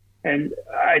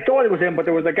I thought it was him, but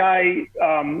there was a guy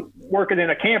working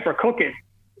in a camper cooking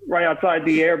right outside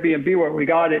the Airbnb where we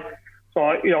got it. So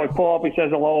I pull up, he says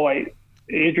hello. I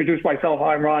introduced myself.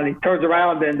 I'm Ron. He turns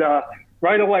around and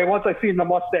right away, once I seen the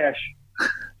mustache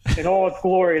in all its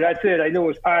glory, that's it. I knew it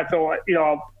was Pat. So,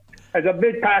 as a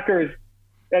mid-packer,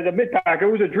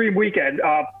 it was a dream weekend.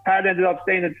 Pat ended up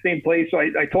staying at the same place, so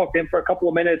I talked to him for a couple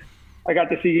of minutes. I got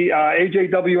to see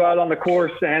AJW out on the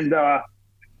course, and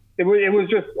it was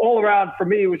just all around for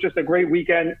me. It was just a great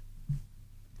weekend.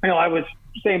 I was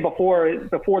saying before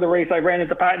the race, I ran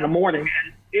into Pat in the morning,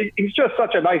 and he's just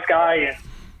such a nice guy,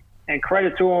 and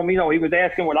credit to him. He was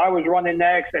asking what I was running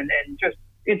next, and just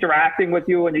interacting with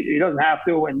you, and he doesn't have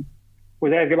to, and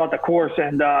was asking about the course,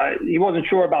 and he wasn't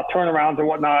sure about turnarounds and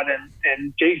whatnot,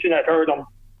 and Jason had heard him.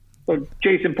 So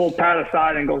Jason pulled Pat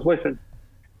aside and goes, "Listen,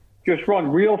 just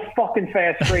run real fucking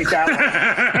fast straight down."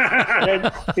 And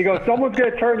then he goes, "Someone's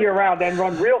going to turn you around, then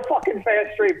run real fucking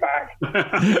fast straight back.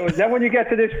 Then when you get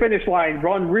to this finish line,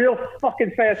 run real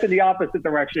fucking fast in the opposite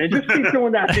direction. And just keep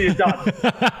doing that till you're done."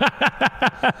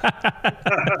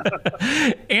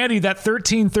 Andy, that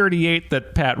 13:38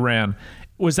 that Pat ran,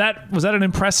 was that an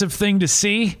impressive thing to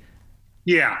see?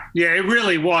 Yeah, it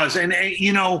really was. And,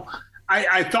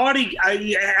 I thought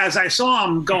as I saw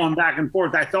him going back and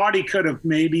forth, I thought he could have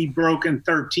maybe broken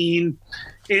 13.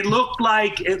 It looked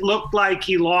like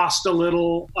he lost a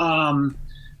little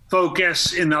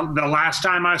focus in the last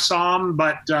time I saw him.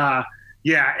 But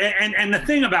and the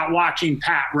thing about watching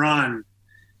Pat run,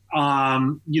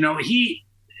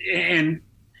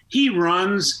 he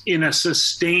runs in a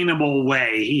sustainable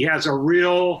way. He has a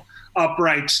real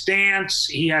upright stance.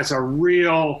 He has a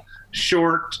real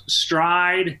short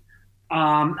stride.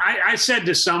 I said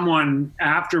to someone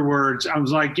afterwards, I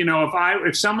was like,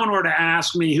 if someone were to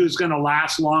ask me who's going to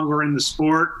last longer in the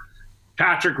sport,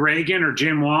 Patrick Reagan or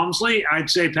Jim Walmsley, I'd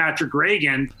say Patrick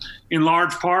Reagan, in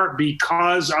large part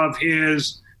because of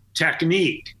his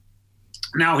technique.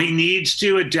 Now, he needs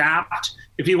to adapt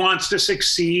if he wants to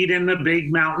succeed in the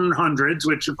big mountain hundreds,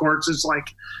 which, of course, is like,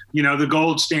 the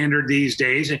gold standard these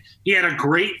days. He had a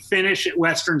great finish at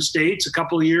Western States a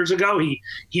couple of years ago.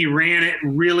 He ran it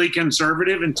really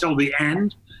conservative until the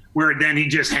end, where then he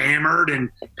just hammered and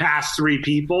passed three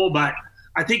people. But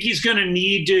I think he's going to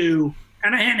need to,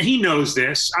 and he knows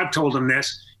this, I've told him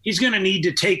this, he's going to need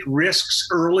to take risks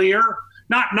earlier.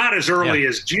 Not as early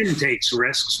as Jim takes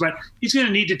risks, but he's going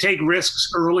to need to take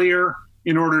risks earlier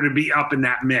in order to be up in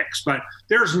that mix. But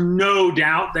there's no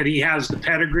doubt that he has the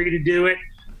pedigree to do it,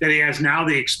 that he has now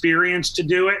the experience to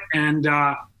do it. And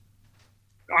I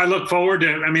look forward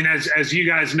to, as you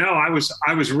guys know, I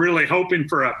was really hoping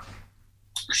for a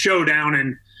showdown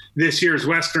in this year's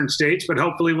Western States, but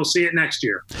hopefully we'll see it next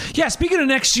year. Yeah, speaking of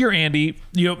next year, Andy,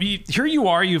 here you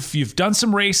are. You've done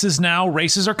some races now.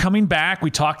 Races are coming back.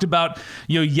 We talked about,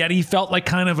 Yeti felt like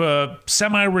kind of a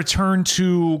semi-return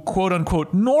to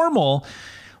quote-unquote normal.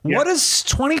 Yeah. What does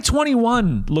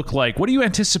 2021 look like? What do you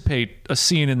anticipate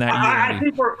seeing in that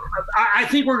year? I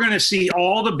think we're going to see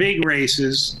all the big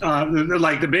races,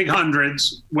 like the big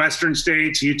hundreds, Western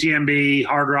States, UTMB,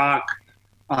 Hard Rock,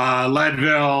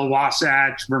 Leadville,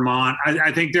 Wasatch, Vermont.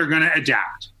 I think they're going to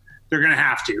adapt. They're going to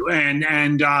have to,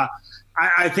 and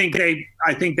I think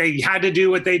they had to do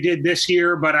what they did this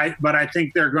year, but I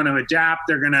think they're going to adapt.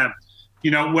 They're going to,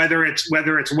 whether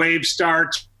it's wave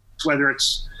starts, whether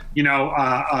it's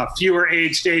fewer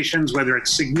aid stations, whether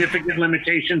it's significant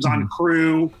limitations on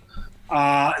crew,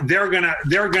 they're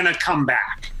gonna come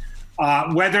back.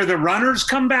 Whether the runners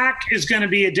come back is going to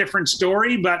be a different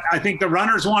story, but I think the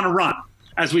runners want to run.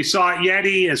 As we saw at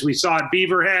Yeti, as we saw at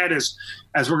Beaverhead,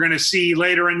 as we're going to see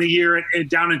later in the year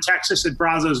down in Texas at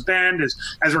Brazos Bend,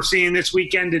 as we're seeing this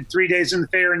weekend at 3 days in the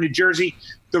fair in New Jersey,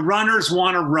 the runners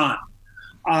want to run.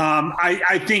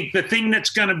 I think the thing that's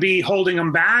going to be holding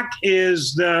them back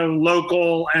is the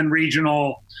local and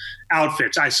regional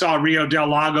outfits. I saw Rio del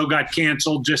Lago got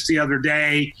canceled just the other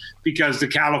day because the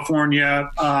California,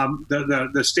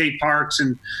 the state parks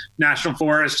and national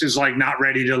forest is like not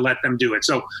ready to let them do it.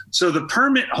 So the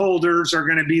permit holders are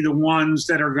going to be the ones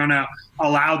that are going to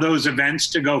allow those events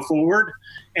to go forward.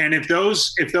 And if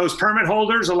those permit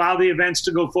holders allow the events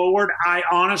to go forward, I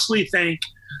honestly think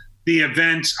the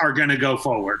events are going to go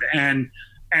forward. And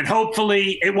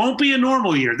hopefully it won't be a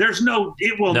normal year.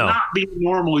 It will not be a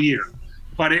normal year,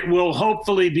 but it will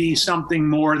hopefully be something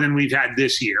more than we've had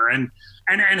this year. And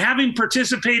having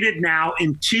participated now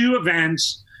in two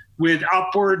events with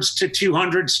upwards to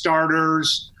 200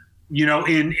 starters,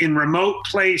 in remote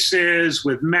places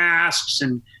with masks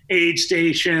and aid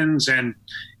stations and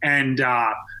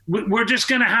we're just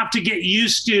going to have to get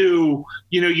used to,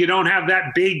 you don't have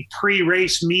that big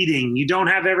pre-race meeting. You don't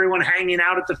have everyone hanging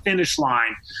out at the finish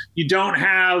line. You don't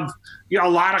have a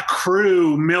lot of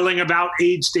crew milling about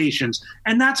aid stations.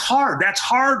 And that's hard. That's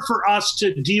hard for us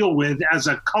to deal with as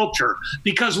a culture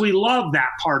because we love that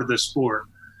part of the sport.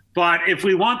 But if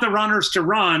we want the runners to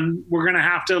run, we're going to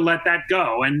have to let that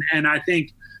go. And I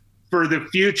think for the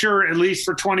future, at least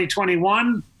for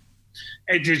 2021,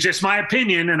 it's just my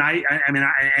opinion. And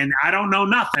I don't know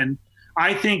nothing.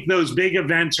 I think those big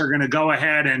events are going to go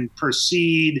ahead and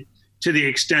proceed to the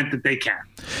extent that they can.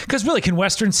 Because really, can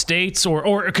Western States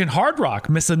or can Hard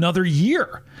Rock miss another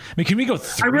year? I mean, can we go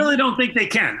 3? I really don't think they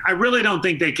can.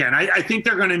 I think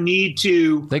they're going to need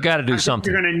to. They got to do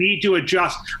something. They're going to need to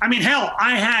adjust. I mean, hell,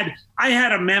 I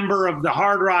had a member of the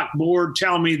Hard Rock board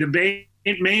tell me the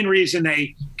main reason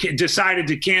they decided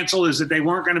to cancel is that they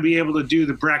weren't going to be able to do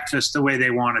the breakfast the way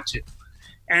they wanted to.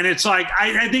 And it's like,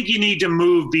 I think you need to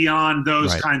move beyond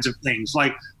those kinds of things.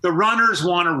 Like the runners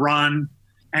want to run.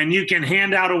 And you can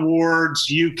hand out awards.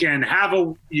 You can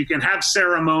have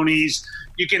ceremonies.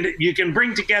 You can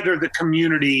bring together the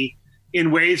community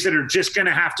in ways that are just going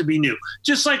to have to be new.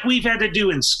 Just like we've had to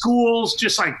do in schools,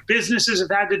 just like businesses have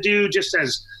had to do, just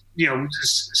as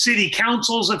city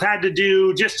councils have had to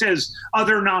do, just as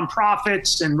other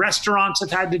nonprofits and restaurants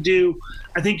have had to do.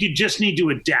 I think you just need to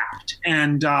adapt.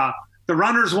 And the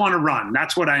runners want to run.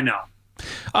 That's what I know.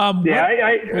 I'm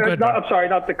sorry,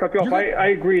 not to cut you off. I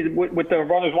agree with the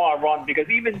runners want to run because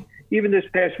even this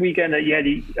past weekend at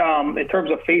Yeti, in terms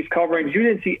of face coverings, you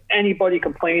didn't see anybody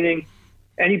complaining,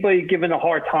 anybody giving a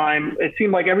hard time. It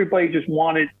seemed like everybody just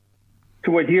wanted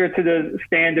to adhere to the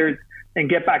standards and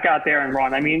get back out there and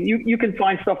run. I mean, you can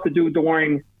find stuff to do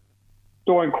during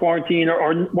quarantine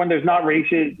or when there's not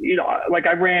races. Like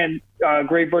I ran a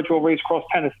great virtual race across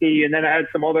Tennessee, and then I had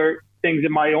some other things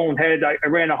in my own head. I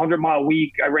ran a 100-mile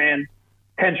week. I ran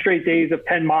 10 straight days of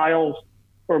 10 miles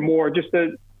or more just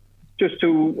to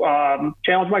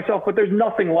challenge myself. But there's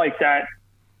nothing like that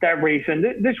race. And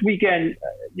this weekend,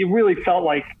 you really felt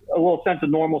like a little sense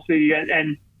of normalcy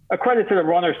and a credit to the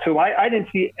runners too. I didn't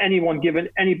see anyone giving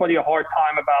anybody a hard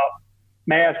time about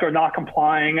mask or not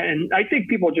complying. And I think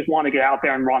people just want to get out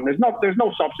there and run. There's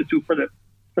no substitute for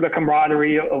the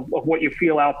camaraderie of what you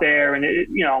feel out there. And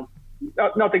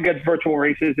nothing against virtual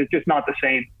races. It's just not the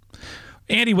same.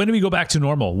 Andy, when do we go back to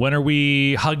normal? When are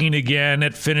we hugging again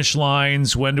at finish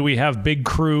lines? When do we have big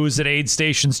crews at aid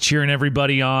stations cheering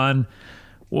everybody on?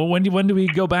 Well, when do we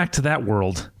go back to that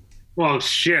world? Well,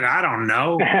 shit, I don't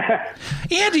know.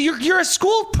 Andy, you're a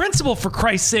school principal, for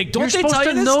Christ's sake. Don't they tell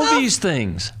you this know stuff? These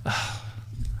things?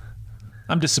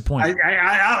 I'm disappointed.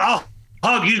 I'll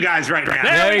hug you guys right now.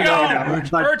 There you go.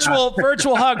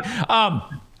 Virtual hug.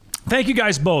 Thank you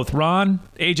guys both. Ron,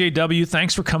 AJW,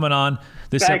 thanks for coming on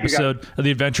this episode of The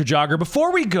Adventure Jogger.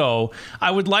 Before we go, I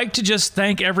would like to just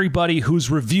thank everybody who's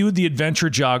reviewed The Adventure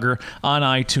Jogger on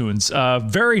iTunes.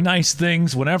 Very nice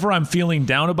things. Whenever I'm feeling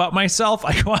down about myself,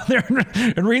 I go on there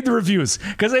and read the reviews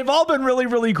because they've all been really,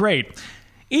 really great.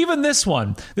 Even this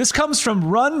one. This comes from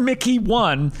Run Mickey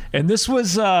 1, and this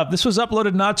was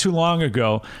uploaded not too long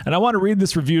ago. And I want to read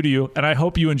this review to you, and I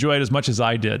hope you enjoy it as much as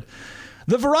I did.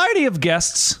 The variety of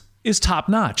guests is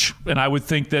top-notch. And I would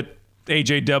think that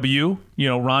AJW,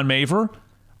 Ron Maver,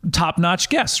 top-notch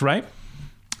guests, right?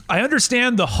 I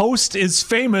understand the host is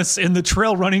famous in the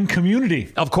trail running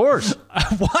community. Of course.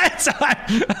 What?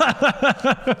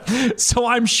 So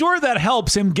I'm sure that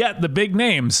helps him get the big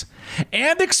names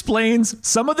and explains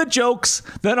some of the jokes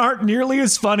that aren't nearly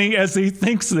as funny as he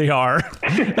thinks they are.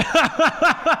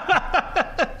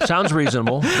 Sounds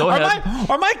reasonable. Go ahead.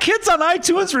 Are my kids on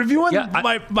iTunes reviewing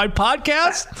my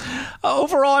podcast?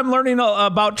 Overall, I'm learning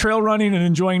about trail running and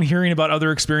enjoying hearing about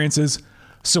other experiences.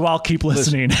 So I'll keep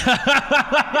listening.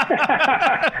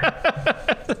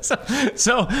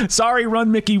 So sorry,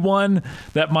 Run Mickey 1,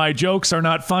 that my jokes are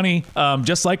not funny.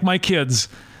 Just like my kids,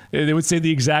 they would say the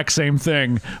exact same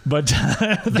thing. But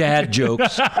dad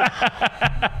jokes.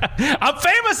 I'm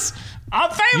famous.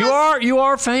 You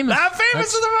are famous. I'm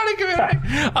famous in the running community.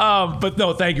 But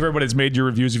no, thank you, everybody that's made your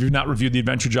reviews. If you've not reviewed The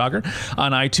Adventure Jogger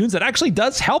on iTunes, that actually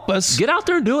does help us. Get out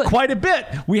there and do it. Quite a bit.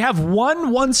 We have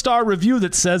one-star review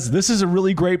that says, this is a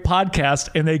really great podcast,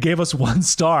 and they gave us 1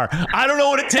 star. I don't know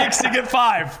what it takes to get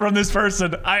 5 from this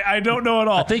person. I don't know at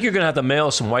all. I think you're going to have to mail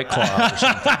some White Claw or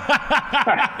something.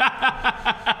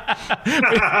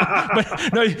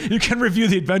 But no, you can review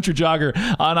The Adventure Jogger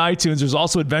on iTunes. There's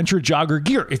also Adventure Jogger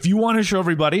gear. If you want to show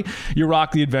everybody you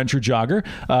rock the Adventure Jogger,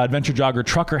 Adventure Jogger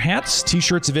trucker hats,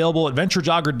 t-shirts available at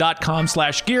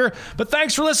adventurejogger.com/gear. But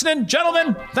thanks for listening,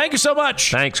 gentlemen. Thank you so much.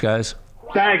 Thanks, guys.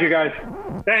 Thank you, guys.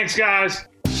 Thanks, guys.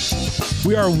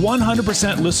 We are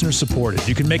 100% listener supported.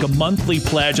 You can make a monthly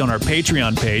pledge on our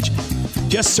Patreon page.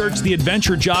 Just search The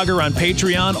Adventure Jogger on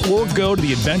Patreon or go to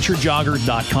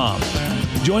theadventurejogger.com.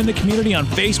 Join the community on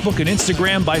Facebook and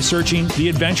Instagram by searching The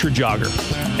Adventure Jogger.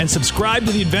 And subscribe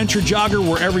to The Adventure Jogger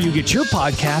wherever you get your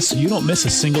podcasts so you don't miss a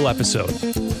single episode.